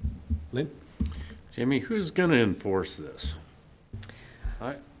 Lynn? Jamie, who's going to enforce this?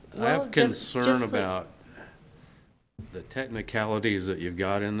 I Well, have just concern like- about the technicalities that you've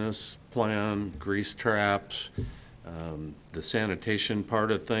got in this plan, grease traps, the sanitation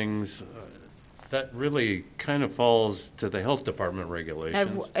part of things. That really kind of falls to the health department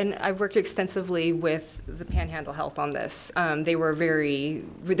regulations. I've worked extensively with the Panhandle Health on this.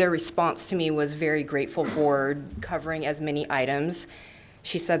 Their response to me was very grateful for covering as many items.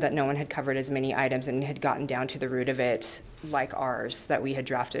 She said that no one had covered as many items and had gotten down to the root of it like ours that we had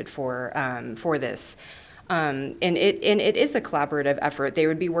drafted for this. And it is a collaborative effort. They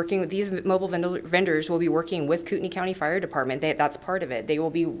would be working with these mobile vendors will be working with Kootenai County Fire Department. That's part of it. They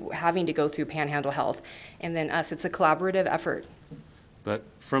will be having to go through Panhandle Health, and then us. It's a collaborative effort. But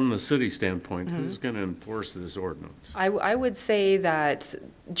from the city standpoint, who's going to enforce this ordinance? I would say that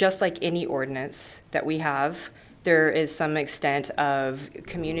just like any ordinance that we have, there is some extent of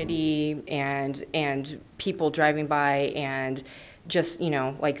community and people driving by and just,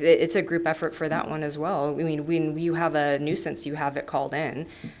 it's a group effort for that one as well. I mean, when you have a nuisance, you have it called in.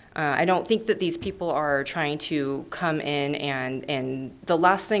 I don't think that these people are trying to come in and the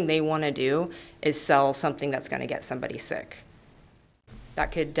last thing they want to do is sell something that's going to get somebody sick.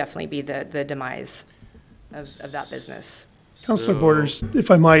 That could definitely be the demise of that business. Councilor Borders,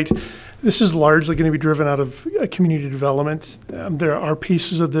 if I might, this is largely going to be driven out of community development. There are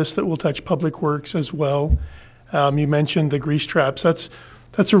pieces of this that will touch public works as well. You mentioned the grease traps.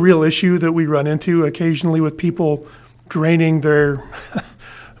 That's a real issue that we run into occasionally with people draining their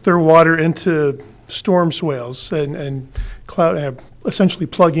their water into storm swales and essentially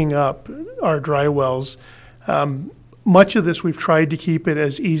plugging up our dry wells. Much of this we've tried to keep it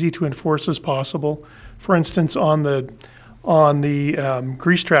as easy to enforce as possible. For instance, on the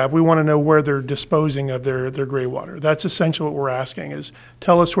grease trap, we want to know where they're disposing of their gray water. That's essentially what we're asking is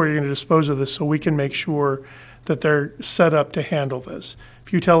tell us where you're going to dispose of this so we can make sure that they're set up to handle this.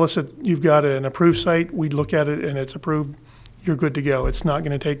 If you tell us that you've got an approved site, we look at it and it's approved, you're good to go. It's not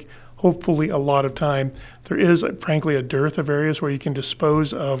going to take, hopefully, a lot of time. There is, frankly, a dearth of areas where you can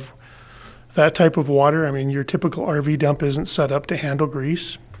dispose of that type of water. I mean, your typical RV dump isn't set up to handle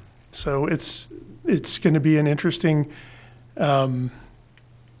grease. So it's going to be an interesting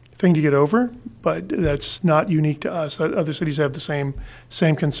thing to get over, but that's not unique to us. Other cities have the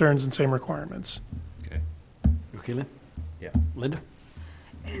same concerns and same requirements. Okay, Lynn? Yeah. Linda?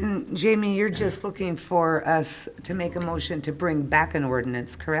 And Jamie, you're just looking for us to make a motion to bring back an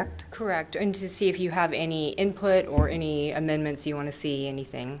ordinance, correct? Correct, and to see if you have any input or any amendments you want to see,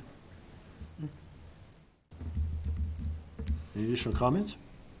 anything. Any additional comments?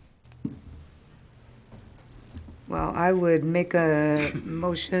 Well, I would make a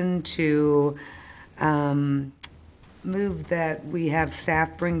motion to move that we have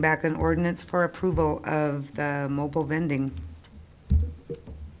staff bring back an ordinance for approval of the mobile vending.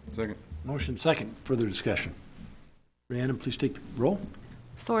 Second. Motion second. Further discussion. Rhiannon, please take the roll.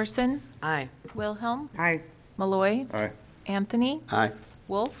 Thorson, Aye. Wilhelm, Aye. Malloy, Aye. Anthony, Aye.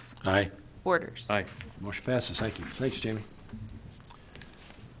 Wolf, Aye. Borders. Aye. Motion passes. Thank you. Thanks, Jamie.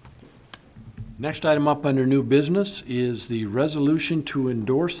 Next item up under new business is the resolution to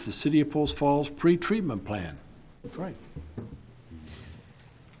endorse the City of Post Falls pretreatment plan. Right.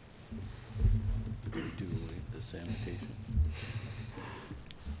 Do the sanitation.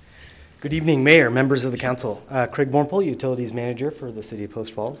 Good evening, Mayor, members of the council. Craig Bornpool, Utilities Manager for the City of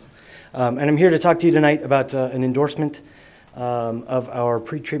Post Falls. And I'm here to talk to you tonight about an endorsement of our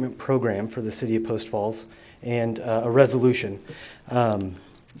pretreatment program for the City of Post Falls and a resolution.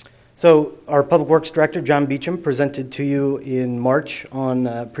 So our Public Works Director, John Beecham, presented to you in March on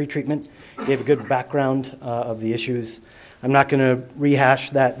pretreatment, gave a good background of the issues. I'm not going to rehash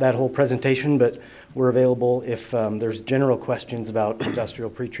that whole presentation, but we're available if there's general questions about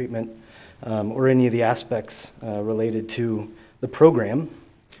industrial pretreatment or any of the aspects related to the program.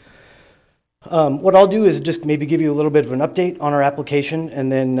 What I'll do is just maybe give you a little bit of an update on our application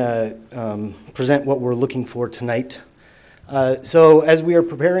and then present what we're looking for tonight. So as we are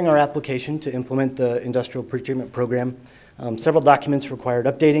preparing our application to implement the industrial pretreatment program, several documents required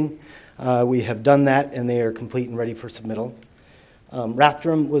updating. We have done that and they are complete and ready for submittal.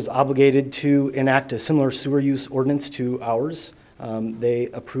 Rathdrum was obligated to enact a similar sewer use ordinance to ours. They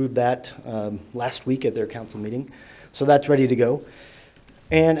approved that last week at their council meeting, so that's ready to go.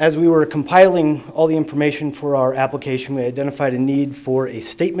 And as we were compiling all the information for our application, we identified a need for a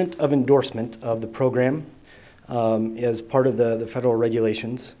statement of endorsement of the program as part of the federal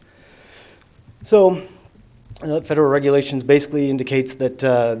regulations. So federal regulations basically indicates that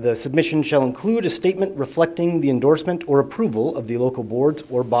the submission shall include a statement reflecting the endorsement or approval of the local boards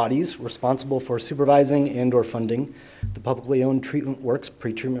or bodies responsible for supervising and or funding the publicly owned treatment works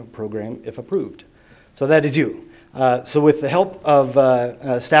pretreatment program if approved. So that is you. So with the help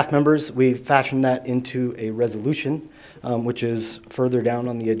of staff members, we fashioned that into a resolution, which is further down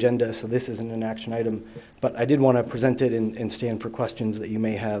on the agenda. So this isn't an action item, but I did want to present it and stand for questions that you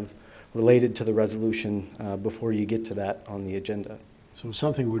may have related to the resolution before you get to that on the agenda. So it's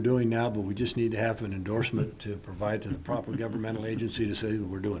something we're doing now, but we just need to have an endorsement to provide to the proper governmental agency to say that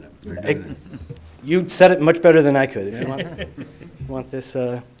we're doing it. You said it much better than I could. If you want this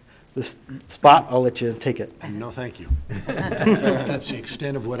this spot, I'll let you take it. No, thank you. That's the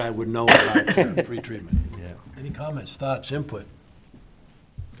extent of what I would know about pretreatment. Yeah. Any comments, thoughts, input?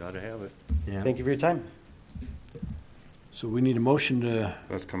 Gotta have it. Yeah. Thank you for your time. So we need a motion to...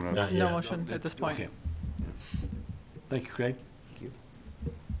 That's coming up. No motion at this point. Okay. Thank you, Craig. Thank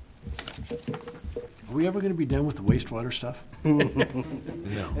you. Are we ever going to be done with the wastewater stuff?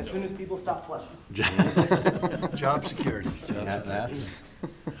 No. As soon as people stop flushing. Job security. That's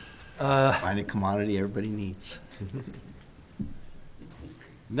find a commodity everybody needs.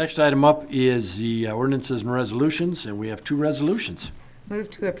 Next item up is the ordinances and resolutions, and we have two resolutions. Move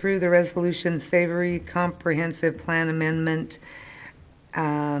to approve the resolution Savory Comprehensive Plan Amendment,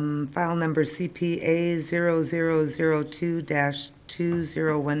 file number CPA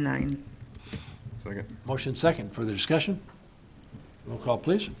 0002-2019. Second. Motion second. Further discussion? Roll call,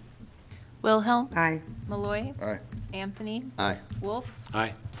 please. Wilhelm, Aye. Malloy, Aye. Anthony, Aye. Wolf,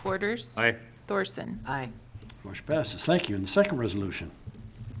 Aye. Borders. Aye. Thorson. Aye. Motion passes. Thank you. And the second resolution.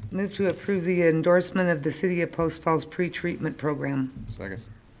 Move to approve the endorsement of the City of Post Falls pretreatment program. Second.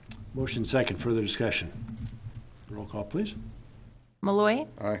 Motion second. Further discussion? Roll call, please. Malloy,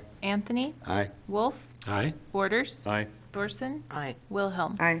 Aye. Anthony, Aye. Wolf, Aye. Borders. Aye. Thorson. Aye.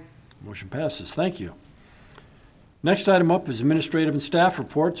 Wilhelm. Aye. Motion passes. Thank you. Next item up is administrative and staff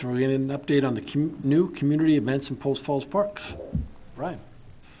reports. We're getting an update on the new community events in Post Falls Parks. Brian.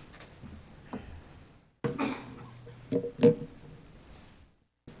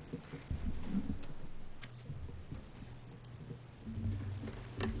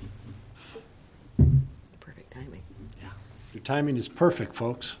 Perfect timing. Yeah. Your timing is perfect,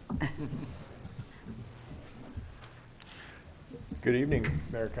 folks. Good evening,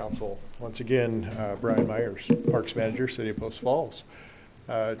 Mayor Council. Once again, Brian Myers, Parks Manager, City of Post Falls.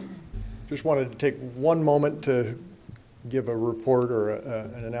 Just wanted to take one moment to give a report or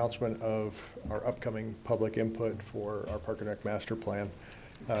an announcement of our upcoming public input for our Park and Rec Master Plan.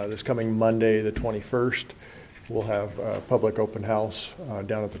 This coming Monday, the 21st, we'll have a public open house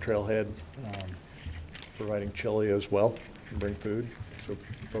down at the trailhead, providing chili as well, and bring food. So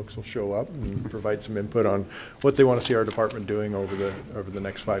folks will show up and provide some input on what they want to see our department doing over the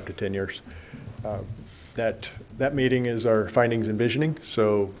next 5 to 10 years. That meeting is our findings and visioning.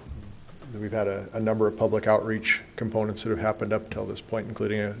 So we've had a number of public outreach components that have happened up till this point,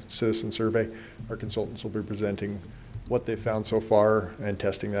 including a citizen survey. Our consultants will be presenting what they've found so far and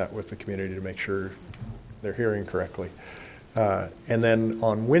testing that with the community to make sure they're hearing correctly. And then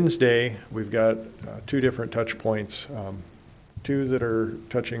on Wednesday, we've got 2 different touch points. 2 that are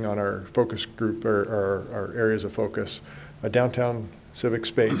touching on our focus group or our areas of focus, a downtown civic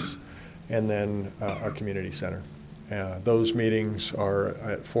space, and then our community center. Those meetings are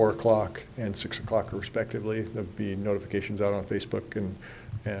at 4 o'clock and 6 o'clock respectively. There'll be notifications out on Facebook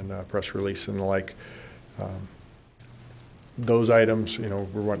and press release and the like. Those items, you know,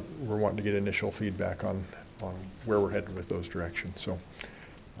 we're wanting to get initial feedback on where we're headed with those directions. So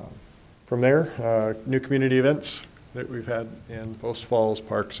from there, new community events that we've had in Post Falls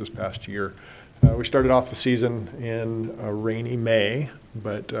Parks this past year. We started off the season in a rainy May,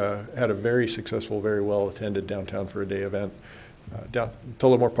 but had a very successful, very well attended Downtown for a Day event.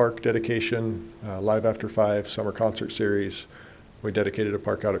 Tullamore Park dedication, Live After 5 summer concert series. We dedicated a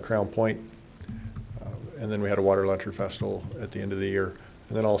park out at Crown Point. And then we had a water luncheon festival at the end of the year.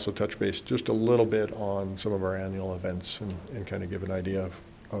 And then also touch base just a little bit on some of our annual events and kind of give an idea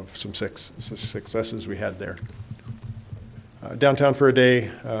of some successes we had there. Downtown for a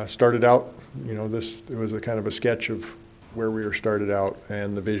Day started out, you know, it was a kind of a sketch of where we were started out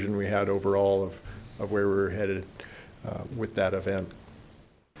and the vision we had overall of where we were headed with that event.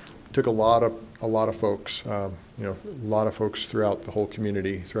 Took a lot of folks, you know, a lot of folks throughout the whole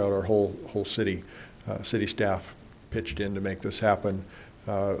community, throughout our whole city. City staff pitched in to make this happen.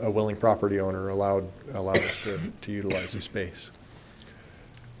 A willing property owner allowed us to utilize the space.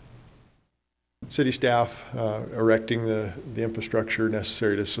 City staff erecting the infrastructure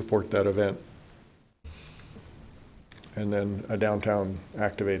necessary to support that event. And then a downtown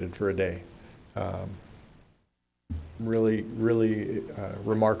activated for a day. Really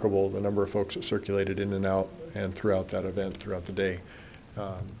remarkable the number of folks that circulated in and out and throughout that event, throughout the day.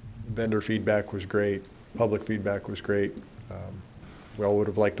 Vendor feedback was great. Public feedback was great. We all would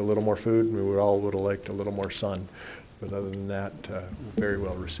have liked a little more food, and we all would have liked a little more sun. But other than that, very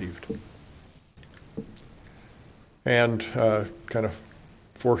well received. And kind of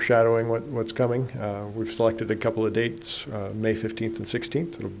foreshadowing what's coming, we've selected a couple of dates, May 15th and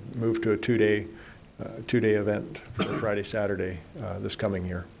 16th. It'll move to a two-day event for Friday, Saturday this coming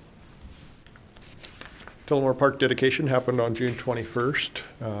year. Tullamore Park dedication happened on June 21st.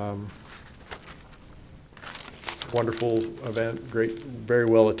 Wonderful event, great, very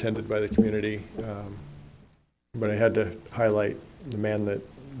well attended by the community. But I had to highlight the man that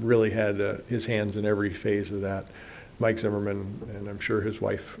really had his hands in every phase of that, Mike Zimmerman, and I'm sure his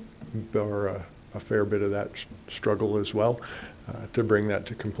wife bore a fair bit of that struggle as well to bring that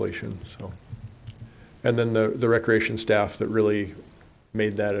to completion. So, and then the recreation staff that really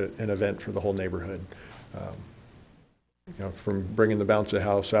made that an event for the whole neighborhood. You know, from bringing the bouncy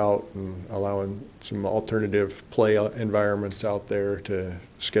house out and allowing some alternative play environments out there to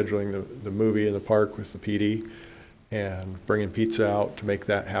scheduling the movie in the park with the PD and bringing pizza out to make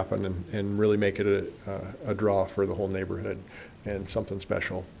that happen and really make it a draw for the whole neighborhood and something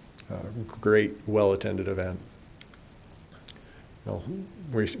special. Great, well-attended event. You know,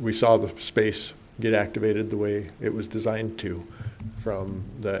 we saw the space get activated the way it was designed to, from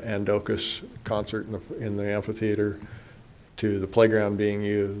the Endorse concert in the amphitheater to the playground being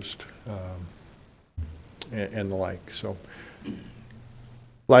used and the like. So,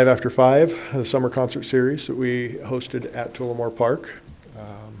 Live After 5, the summer concert series that we hosted at Tullamore Park,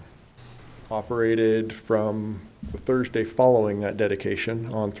 operated from the Thursday following that dedication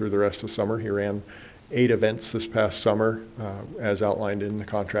on through the rest of the summer. He ran 8 events this past summer, as outlined in the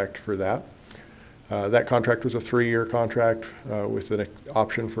contract for that. That contract was a 3-year contract with an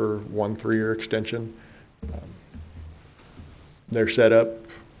option for 1 3-year extension. Their setup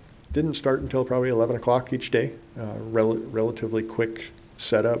didn't start until probably 11 o'clock each day, relatively quick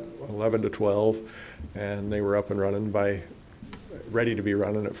setup, 11 to 12, and they were up and running ready to be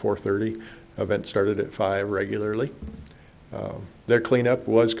running at 4:30. Event started at 5 regularly. Their cleanup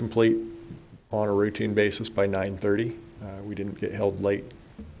was complete on a routine basis by 9:30. We didn't get held late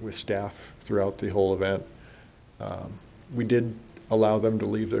with staff throughout the whole event. We did allow them to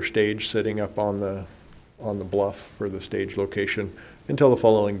leave their stage sitting up on the bluff for the stage location until the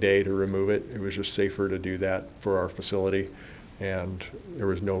following day to remove it. It was just safer to do that for our facility, and there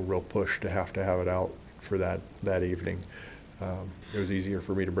was no real push to have it out for that evening. It was easier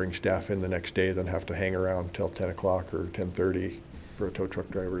for me to bring staff in the next day than have to hang around till 10 o'clock or 10:30 for a tow truck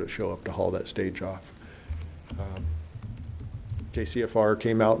driver to show up to haul that stage off. KCFR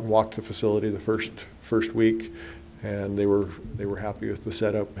came out and walked the facility the first week, and they were happy with the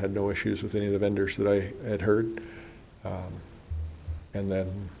setup, had no issues with any of the vendors that I had heard. And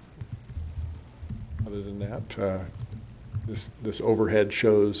then, other than that, this overhead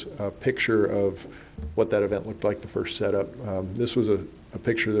shows a picture of what that event looked like, the first setup. This was a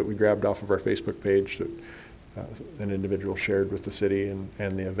picture that we grabbed off of our Facebook page that an individual shared with the city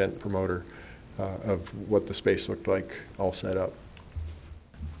and the event promoter of what the space looked like all set up.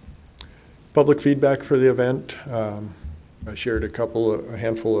 Public feedback for the event. I shared a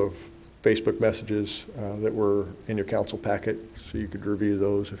handful of Facebook messages that were in your council packet, so you could review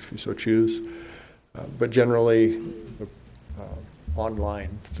those if you so choose. But generally,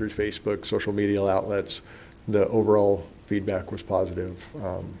 online through Facebook, social media outlets, the overall feedback was positive.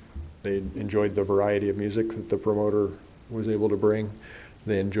 They enjoyed the variety of music that the promoter was able to bring.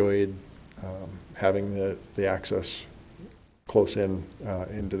 They enjoyed having the access close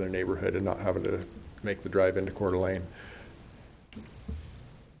into their neighborhood and not having to make the drive into Coeur d'Alene.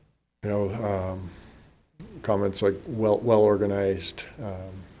 Comments like well organized,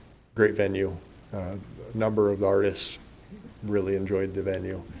 great venue. A number of the artists really enjoyed the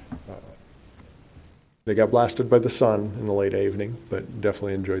venue. They got blasted by the sun in the late evening, but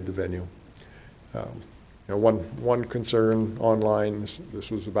definitely enjoyed the venue. One concern online,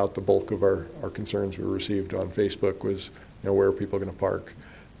 this was about the bulk of our concerns we received on Facebook, was where are people going to park?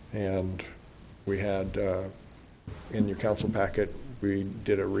 And we had, in your council packet, we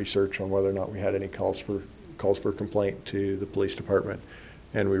did a research on whether or not we had any calls for complaint to the police department,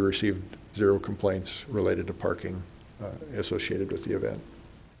 and we received 0 complaints related to parking associated with the event.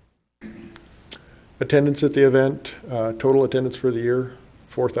 Attendance at the event, total attendance for the year,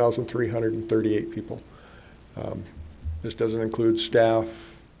 4,338 people. This doesn't include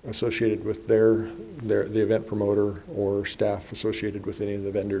staff associated with the event promoter or staff associated with any of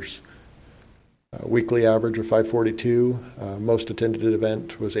the vendors. Weekly average of 542. Most attended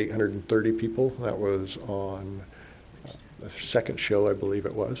event was 830 people. That was on the second show, I believe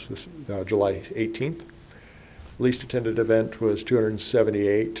it was, July 18th. Least attended event was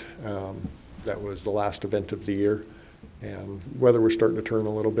 278. That was the last event of the year. And weather was starting to turn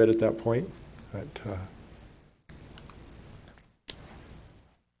a little bit at that point. But,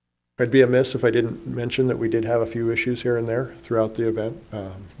 I'd be amiss if I didn't mention that we did have a few issues here and there throughout the event.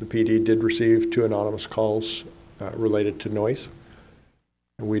 The PD did receive 2 anonymous calls related to noise.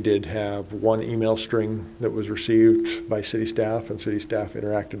 We did have 1 email string that was received by city staff, and city staff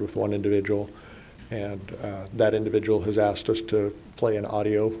interacted with 1 individual. And that individual has asked us to play an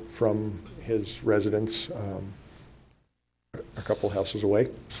audio from his residence a couple houses away.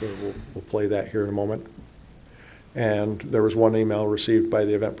 So we'll play that here in a moment. And there was 1 email received by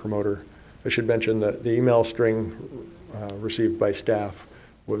the event promoter. I should mention that the email string received by staff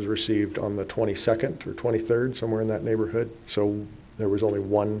was received on the 22nd or 23rd, somewhere in that neighborhood. So there was only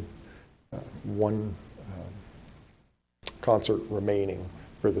one concert remaining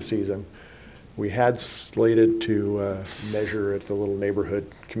for the season. We had slated to measure at the little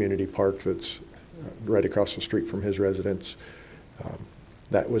neighborhood community park that's right across the street from his residence.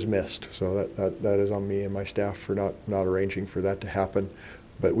 That was missed, so that is on me and my staff for not arranging for that to happen.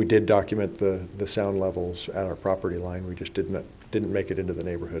 But we did document the sound levels at our property line. We just didn't make it into the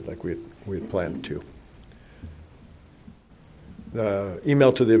neighborhood like we had planned to. The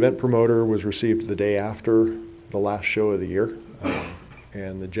email to the event promoter was received the day after the last show of the year,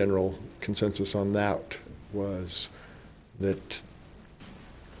 and the general consensus on that was that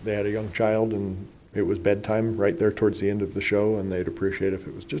they had a young child and it was bedtime right there towards the end of the show, and they'd appreciate if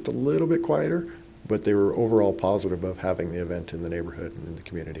it was just a little bit quieter, but they were overall positive of having the event in the neighborhood and in the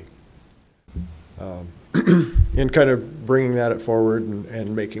community. And kind of bringing that forward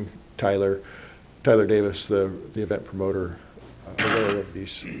and making Tyler Davis, the event promoter, aware of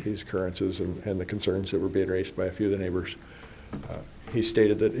these occurrences and the concerns that were being raised by a few of the neighbors. He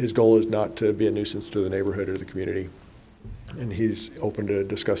stated that his goal is not to be a nuisance to the neighborhood or the community, and he's open to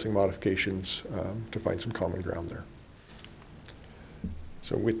discussing modifications to find some common ground there.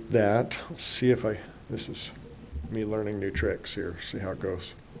 So with that, let's see if this is me learning new tricks here, see how it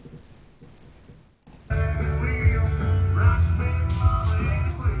goes.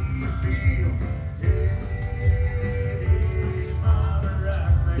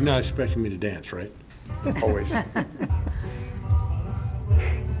 You're not expecting me to dance, right? Always.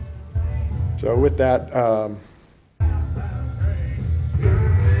 So with that,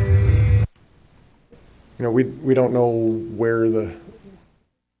 we don't know where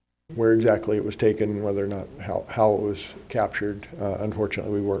exactly it was taken, whether or not, how it was captured.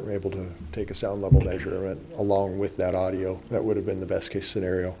 Unfortunately, we weren't able to take a sound level measurement along with that audio. That would have been the best case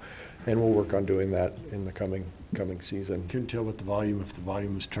scenario. And we'll work on doing that in the coming season. Couldn't tell what the volume, if the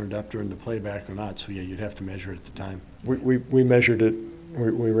volume was turned up during the playback or not, so yeah, you'd have to measure it at the time. We measured it,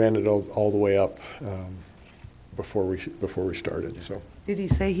 we ran it all the way up before we started, so. Did he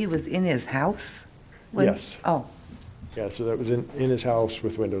say he was in his house? Yes. Oh, Yeah, so that was in his house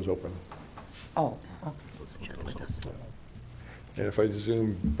with windows open. oh. And if I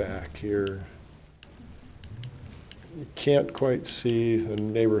zoom back here, you can't quite see the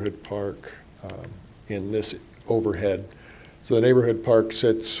neighborhood park in this overhead. So the neighborhood park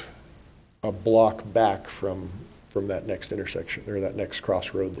sits a block back from that next intersection, or that next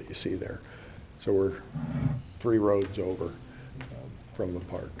crossroad that you see there. So we're 3 roads over from the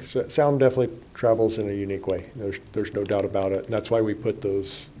park. So sound definitely travels in a unique way. There's no doubt about it. And that's why we put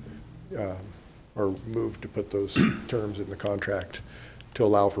those, or moved to put those terms in the contract to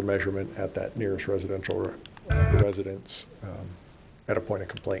allow for measurement at that nearest residential residence at a point of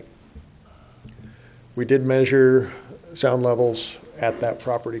complaint. We did measure sound levels at that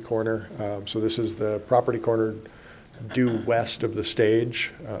property corner. So this is the property corner due west of the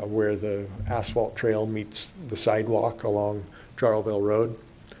stage where the asphalt trail meets the sidewalk along Charleville Road.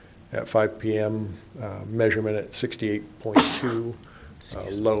 At 5 p.m., measurement at 68.2,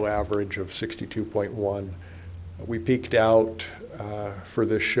 low average of 62.1. We peaked out for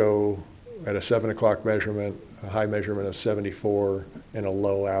this show at a 7 o'clock measurement, a high measurement of 74, and a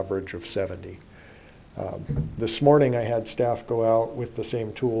low average of 70. This morning I had staff go out with the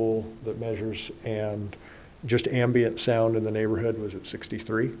same tool that measures, and just ambient sound in the neighborhood was at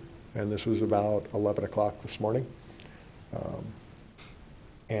 63, and this was about 11 o'clock this morning.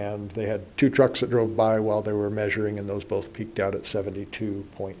 And they had 2 trucks that drove by while they were measuring, and those both peaked out at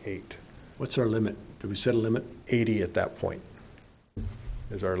 72.8. What's our limit? Did we set a limit? 80 at that point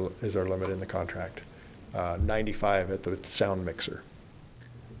is our limit in the contract. 95 at the sound mixer.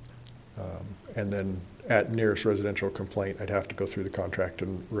 And then at nearest residential complaint, I'd have to go through the contract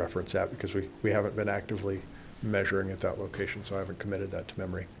and reference that because we haven't been actively measuring at that location, so I haven't committed that to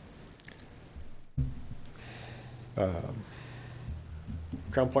memory.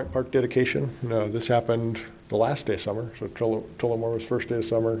 Crown Point Park dedication. This happened the last day of summer. So Tullamore was first day of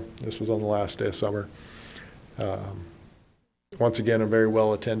summer. This was on the last day of summer. Once again, a very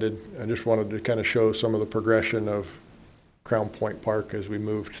well attended. I just wanted to kind of show some of the progression of Crown Point Park as we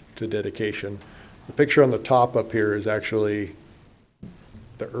moved to dedication. The picture on the top up here is actually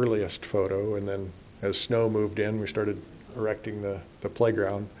the earliest photo, and then as snow moved in, we started erecting the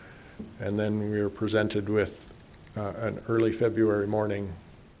playground, and then we were presented with an early February morning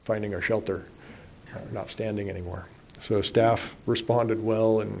finding our shelter not standing anymore. So staff responded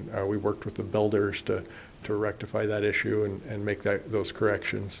well, and we worked with the builders to rectify that issue and make those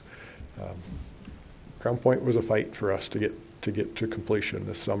corrections. Crown Point was a fight for us to get to completion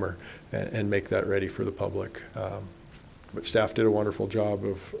this summer and make that ready for the public. But staff did a wonderful job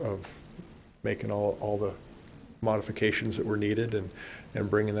of making all the modifications that were needed and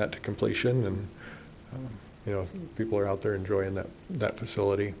bringing that to completion. And people are out there enjoying that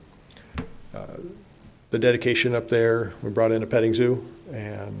facility. The dedication up there, we brought in a petting zoo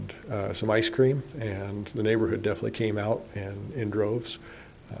and some ice cream, and the neighborhood definitely came out and in droves.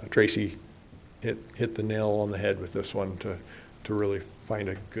 Tracy hit the nail on the head with this one to really find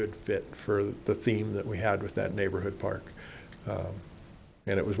a good fit for the theme that we had with that neighborhood park,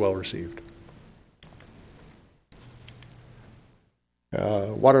 and it was well received.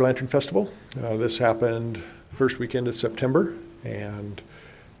 Water Lantern Festival. This happened first weekend of September, and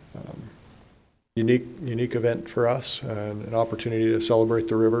unique event for us, and an opportunity to celebrate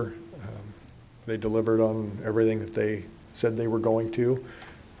the river. They delivered on everything that they said they were going to.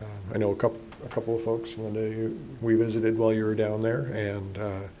 I know a couple of folks, Linda, we visited while you were down there, and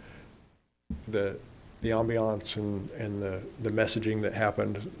the ambiance and the messaging that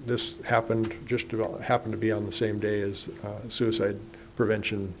happened. This happened happened to be on the same day as Suicide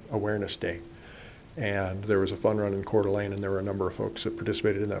Prevention Awareness Day. And there was a fun run in Coeur d'Alene, and there were a number of folks that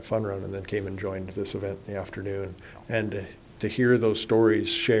participated in that fun run and then came and joined this event in the afternoon. And to hear those stories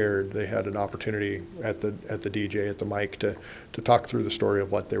shared, they had an opportunity at the DJ, at the mic, to talk through the story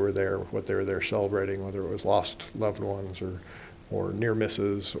of what they were there celebrating, whether it was lost loved ones or near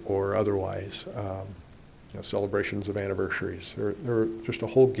misses or otherwise. celebrations of anniversaries. There were just a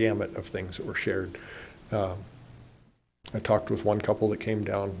whole gamut of things that were shared. I talked with one couple that came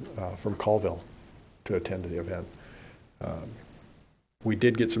down from Colville to attend the event. We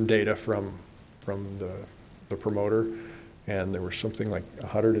did get some data from the promoter, and there was something like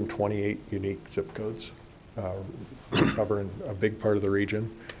 128 unique zip codes covering a big part of the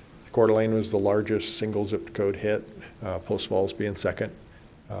region. Coeur d'Alene was the largest single zip code hit, Post Falls being second.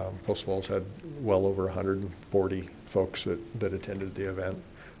 Post Falls had well over 140 folks that attended the event.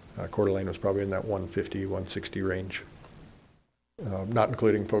 Coeur d'Alene was probably in that 150, 160 range. Not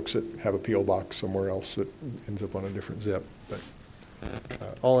including folks that have a P.O. box somewhere else that ends up on a different zip. But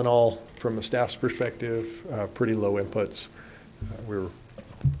all in all, from the staff's perspective, pretty low inputs. We were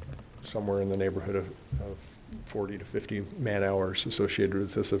somewhere in the neighborhood of 40 to 50 man hours associated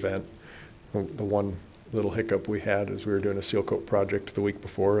with this event. The one little hiccup we had is we were doing a seal coat project the week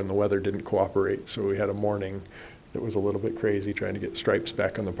before, and the weather didn't cooperate, so we had a morning that was a little bit crazy trying to get stripes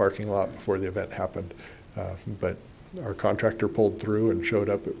back on the parking lot before the event happened. But our contractor pulled through and showed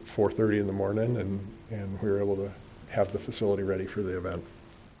up at 4:30 in the morning, and we were able to have the facility ready for the event.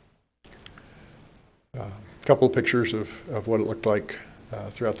 A couple of pictures of what it looked like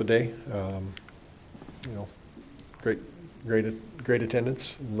throughout the day. Great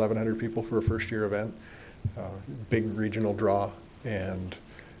attendance, 1,100 people for a first-year event. Big regional draw, and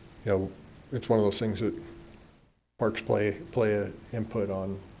it's one of those things that parks play an input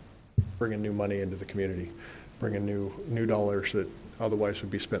on bringing new money into the community, bringing new dollars that otherwise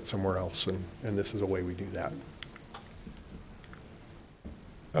would be spent somewhere else, and this is a way we do that.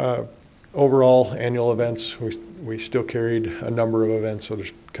 Overall, annual events, we still carried a number of events, so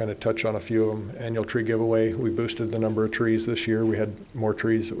just kind of touch on a few of them. Annual tree giveaway, we boosted the number of trees this year. We had more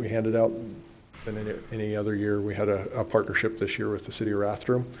trees that we handed out than any other year. We had a partnership this year with the City of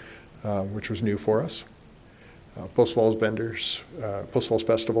Rathdrum, which was new for us. Post Falls vendors, Post Falls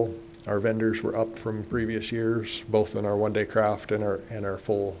Festival, our vendors were up from previous years, both in our one-day craft and our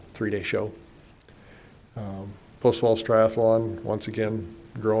full 3-day show. Post Falls Triathlon, once again,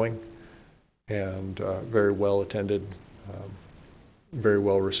 growing and very well attended, very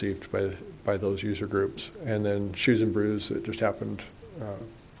well received by those user groups. And then Shoes and Brews, that just happened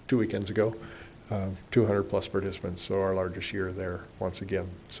 2 weekends ago, 200 plus participants, so our largest year there once again.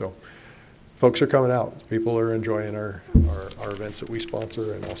 So folks are coming out. People are enjoying our events that we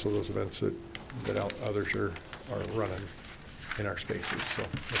sponsor, and also those events that others are running in our spaces. So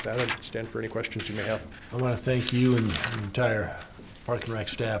with that, I'd stand for any questions you may have. I want to thank you and the entire Park and Rec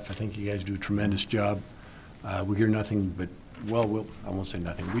staff. I think you guys do a tremendous job. We hear nothing but, well, I won't say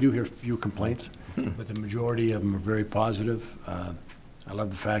nothing. We do hear a few complaints, but the majority of them are very positive. I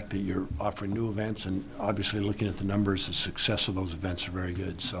love the fact that you're offering new events, and obviously looking at the numbers, the success of those events are very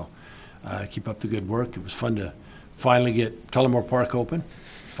good. So keep up the good work. It was fun to finally get Tullamore Park open,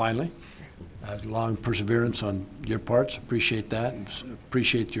 finally. Long perseverance on your parts. Appreciate that.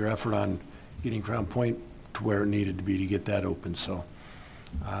 Appreciate your effort on getting Crown Point to where it needed to be to get that open. So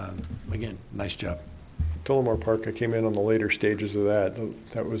again, nice job. Tullamore Park, I came in on the later stages of that.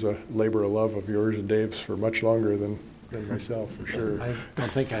 That was a labor of love of yours and Dave's for much longer than myself, for sure. I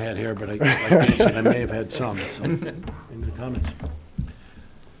don't think I had hair, but like Dave said, I may have had some. So, any comments?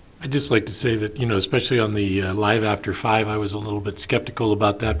 I'd just like to say that, especially on the Live After 5, I was a little bit skeptical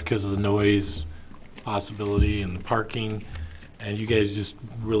about that because of the noise possibility and the parking. And you guys just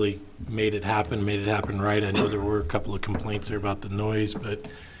really made it happen right. I know there were a couple of complaints there about the noise, but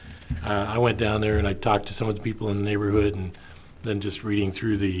I went down there and I talked to some of the people in the neighborhood, and then just reading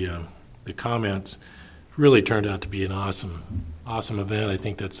through the comments, really turned out to be an awesome event. I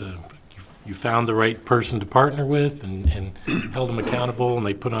think you found the right person to partner with and held them accountable, and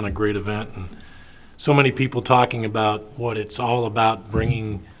they put on a great event. And so many people talking about what it's all about,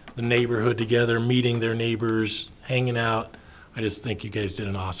 bringing the neighborhood together, meeting their neighbors, hanging out. I just think you guys did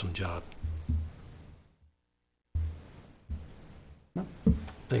an awesome job.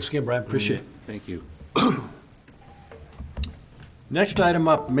 Thanks again, Brian. Appreciate it. Thank you. Next item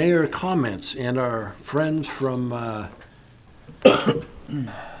up, mayor comments, and our friends from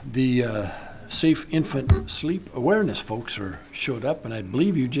the Safe Infant Sleep Awareness folks showed up, and I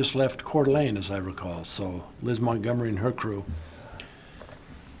believe you just left Coeur d'Alene, as I recall. So Liz Montgomery and her crew.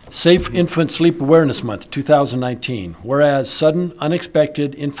 Safe Infant Sleep Awareness Month, 2019. Whereas sudden,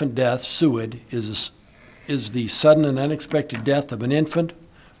 unexpected infant death, SUID, is the sudden and unexpected death of an infant,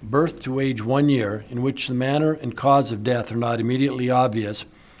 birth to age 1 year, in which the manner and cause of death are not immediately obvious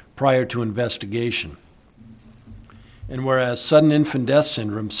prior to investigation. And whereas sudden infant death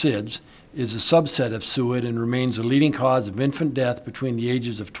syndrome, SIDS, is a subset of SUID and remains a leading cause of infant death between the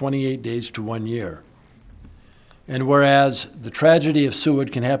ages of 28 days to 1 year. And whereas the tragedy of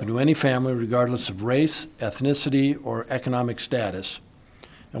SUID can happen to any family regardless of race, ethnicity, or economic status.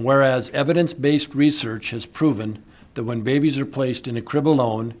 And whereas evidence-based research has proven that when babies are placed in a crib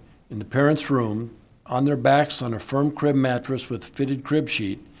alone, in the parent's room, on their backs on a firm crib mattress with fitted crib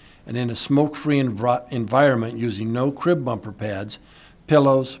sheet, and in a smoke-free environment using no crib bumper pads,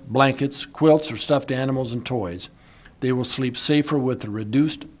 pillows, blankets, quilts, or stuffed animals and toys, they will sleep safer with a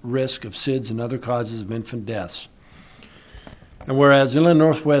reduced risk of SIDS and other causes of infant deaths. And whereas Inland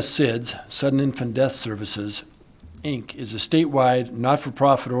Northwest SIDS, Sudden Infant Death Services, Inc., is a statewide,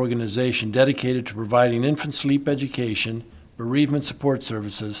 not-for-profit organization dedicated to providing infant sleep education, bereavement support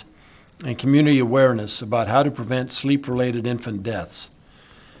services, and community awareness about how to prevent sleep-related infant deaths.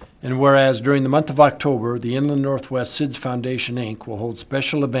 And whereas during the month of October, the Inland Northwest SIDS Foundation, Inc. will hold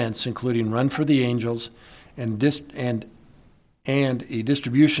special events including Run for the Angels and a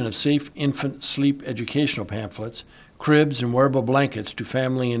distribution of safe infant sleep educational pamphlets, cribs, and wearable blankets to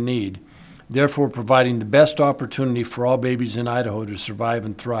family in need, therefore providing the best opportunity for all babies in Idaho to survive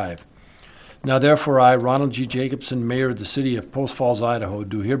and thrive. Now therefore I, Ronald G. Jacobson, Mayor of the City of Post Falls, Idaho,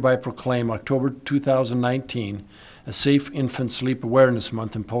 do hereby proclaim October 2019 a Safe Infant Sleep Awareness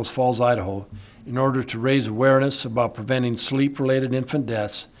Month in Post Falls, Idaho, in order to raise awareness about preventing sleep-related infant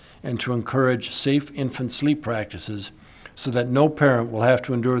deaths and to encourage safe infant sleep practices so that no parent will have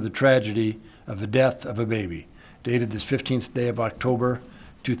to endure the tragedy of the death of a baby. Dated this 15th day of October,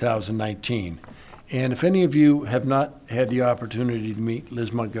 2019. And if any of you have not had the opportunity to meet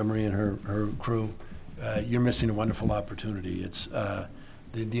Liz Montgomery and her crew, you're missing a wonderful opportunity. It's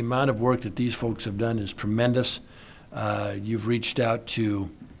the amount of work that these folks have done is tremendous. You've reached out to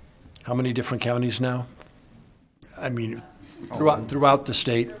how many different counties now? I mean, throughout the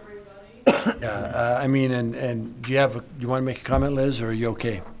state. I mean, and do you want to make a comment, Liz, or are you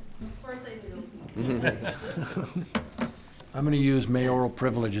okay? Of course I do. I'm going to use mayoral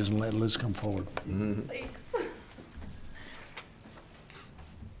privileges and let Liz come forward. Thanks.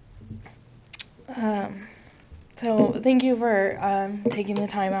 So thank you for taking the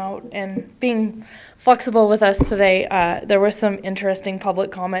time out and being flexible with us today. There were some interesting public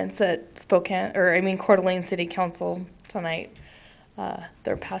comments at Coeur d'Alene City Council tonight.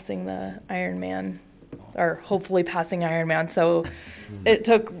 They're passing the Ironman, or hopefully passing Ironman, so it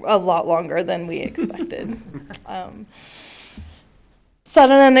took a lot longer than we expected.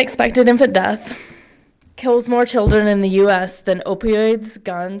 Sudden unexpected infant death kills more children in the U.S. than opioids,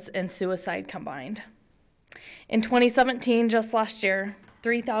 guns, and suicide combined. In 2017, just last year,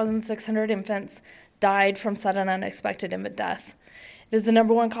 3,600 infants died from sudden unexpected infant death. It is the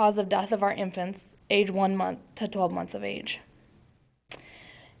 #1 cause of death of our infants, age 1 month to 12 months of age.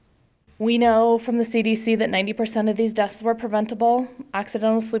 We know from the CDC that 90% of these deaths were preventable,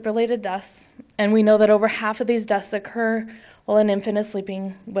 accidental sleep-related deaths, and we know that over half of these deaths occur while an infant is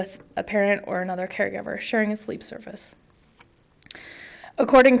sleeping with a parent or another caregiver, sharing a sleep service.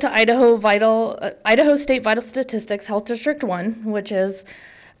 According to Idaho State Vital Statistics Health District 1, which is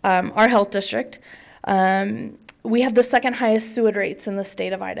our health district, we have the second highest SUID rates in the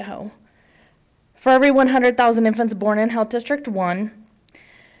state of Idaho. For every 100,000 infants born in Health District 1,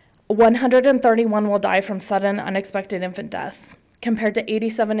 131 will die from sudden unexpected infant death, compared to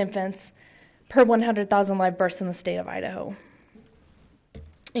 87 infants per 100,000 live births in the state of Idaho.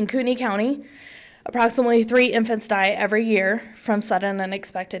 In Kootenai County, approximately 3 infants die every year from sudden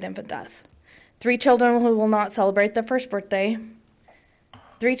unexpected infant death. 3 children who will not celebrate their first birthday,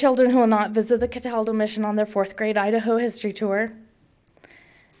 3 children who will not visit the Cataldo Mission on their 4th grade Idaho history tour,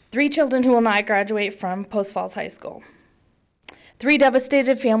 3 children who will not graduate from Post Falls High School, 3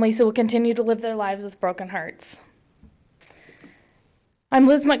 devastated families who will continue to live their lives with broken hearts. I'm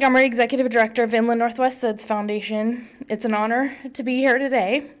Liz Montgomery, Executive Director of Inland Northwest SIDS Foundation. It's an honor to be here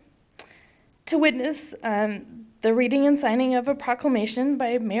today to witness the reading and signing of a proclamation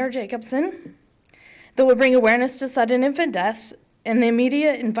by Mayor Jacobson that will bring awareness to sudden infant death and the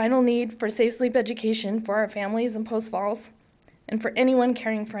immediate and vital need for safe sleep education for our families in Post Falls and for anyone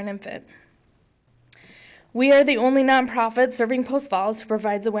caring for an infant. We are the only nonprofit serving Post Falls who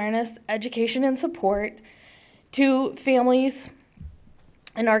provides awareness, education, and support to families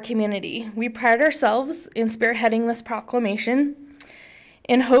in our community. We pride ourselves in spearheading this proclamation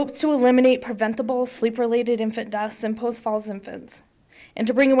in hopes to eliminate preventable sleep-related infant deaths in Post Falls infants and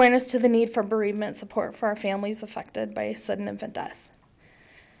to bring awareness to the need for bereavement support for our families affected by sudden infant death.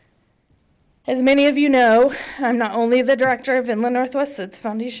 As many of you know, I'm not only the director of Inland Northwest SIDS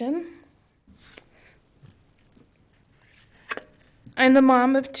Foundation, I'm the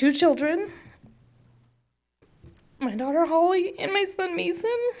mom of 2 children, my daughter Holly and my son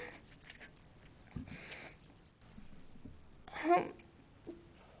Mason.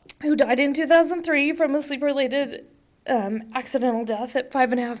 who died in 2003 from a sleep-related accidental death at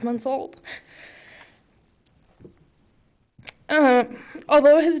 5.5 months old.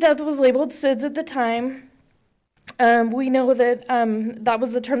 Although his death was labeled SIDS at the time, we know that that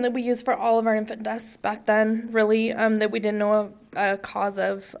was the term that we used for all of our infant deaths back then, really, that we didn't know a cause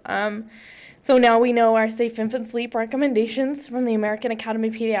of. So now we know our safe infant sleep recommendations from the American Academy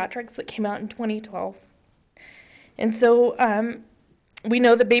of Pediatrics that came out in 2012. And so we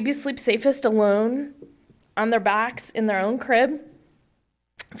know that babies sleep safest alone on their backs in their own crib,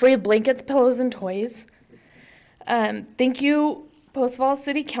 free of blankets, pillows, and toys. Thank you, Post Falls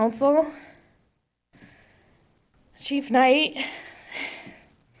City Council, Chief Knight,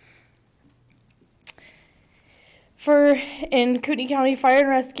 and Kootenai County Fire and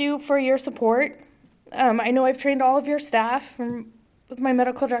Rescue for your support. I know I've trained all of your staff with my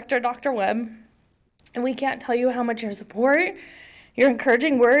medical director, Dr. Webb, and we can't tell you how much your support, your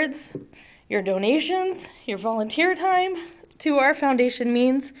encouraging words, your donations, your volunteer time to our foundation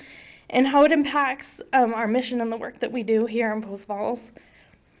means, and how it impacts our mission and the work that we do here in Post Falls.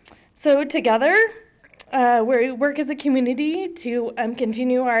 So together, we work as a community to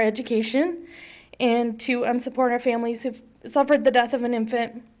continue our education and to support our families who've suffered the death of an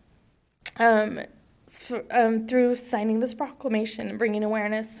infant through signing this proclamation and bringing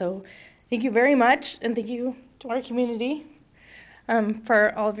awareness. So thank you very much, and thank you to our community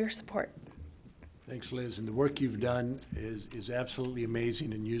for all of your support. Thanks, Liz. And the work you've done is absolutely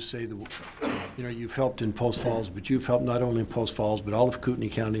amazing. And you say you've helped in Post Falls, but you've helped not only in Post Falls, but all of Kootenai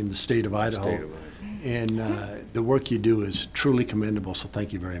County and the state of Idaho. And the work you do is truly commendable. So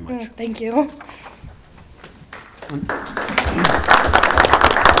thank you very much. Thank you.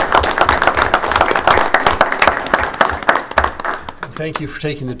 Thank you for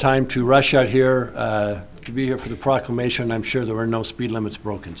taking the time to rush out here to be here for the proclamation. I'm sure there were no speed limits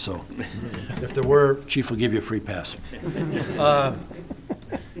broken, so if there were, Chief will give you a free pass. Are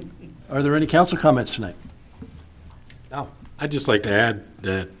there any council comments tonight? No. I'd just like to add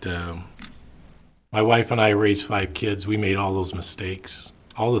that my wife and I raised 5 kids. We made all those mistakes,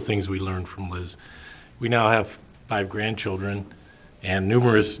 all the things we learned from Liz. We now have 5 grandchildren and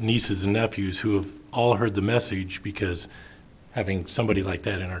numerous nieces and nephews who have all heard the message because having somebody like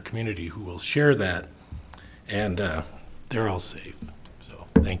that in our community who will share that, and they're all safe. So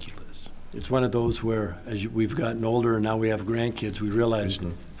thank you, Liz. It's one of those where, as we've gotten older and now we have grandkids, we realize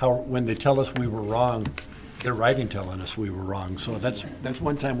how when they tell us we were wrong, they're writing telling us we were wrong. So that's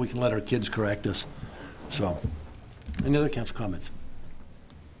one time we can let our kids correct us. So, any other council comments?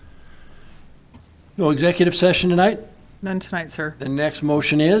 No executive session tonight? None tonight, sir. The next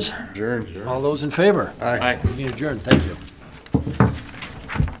motion is? Adjourn. All those in favor? Aye. Meeting adjourned. Thank you.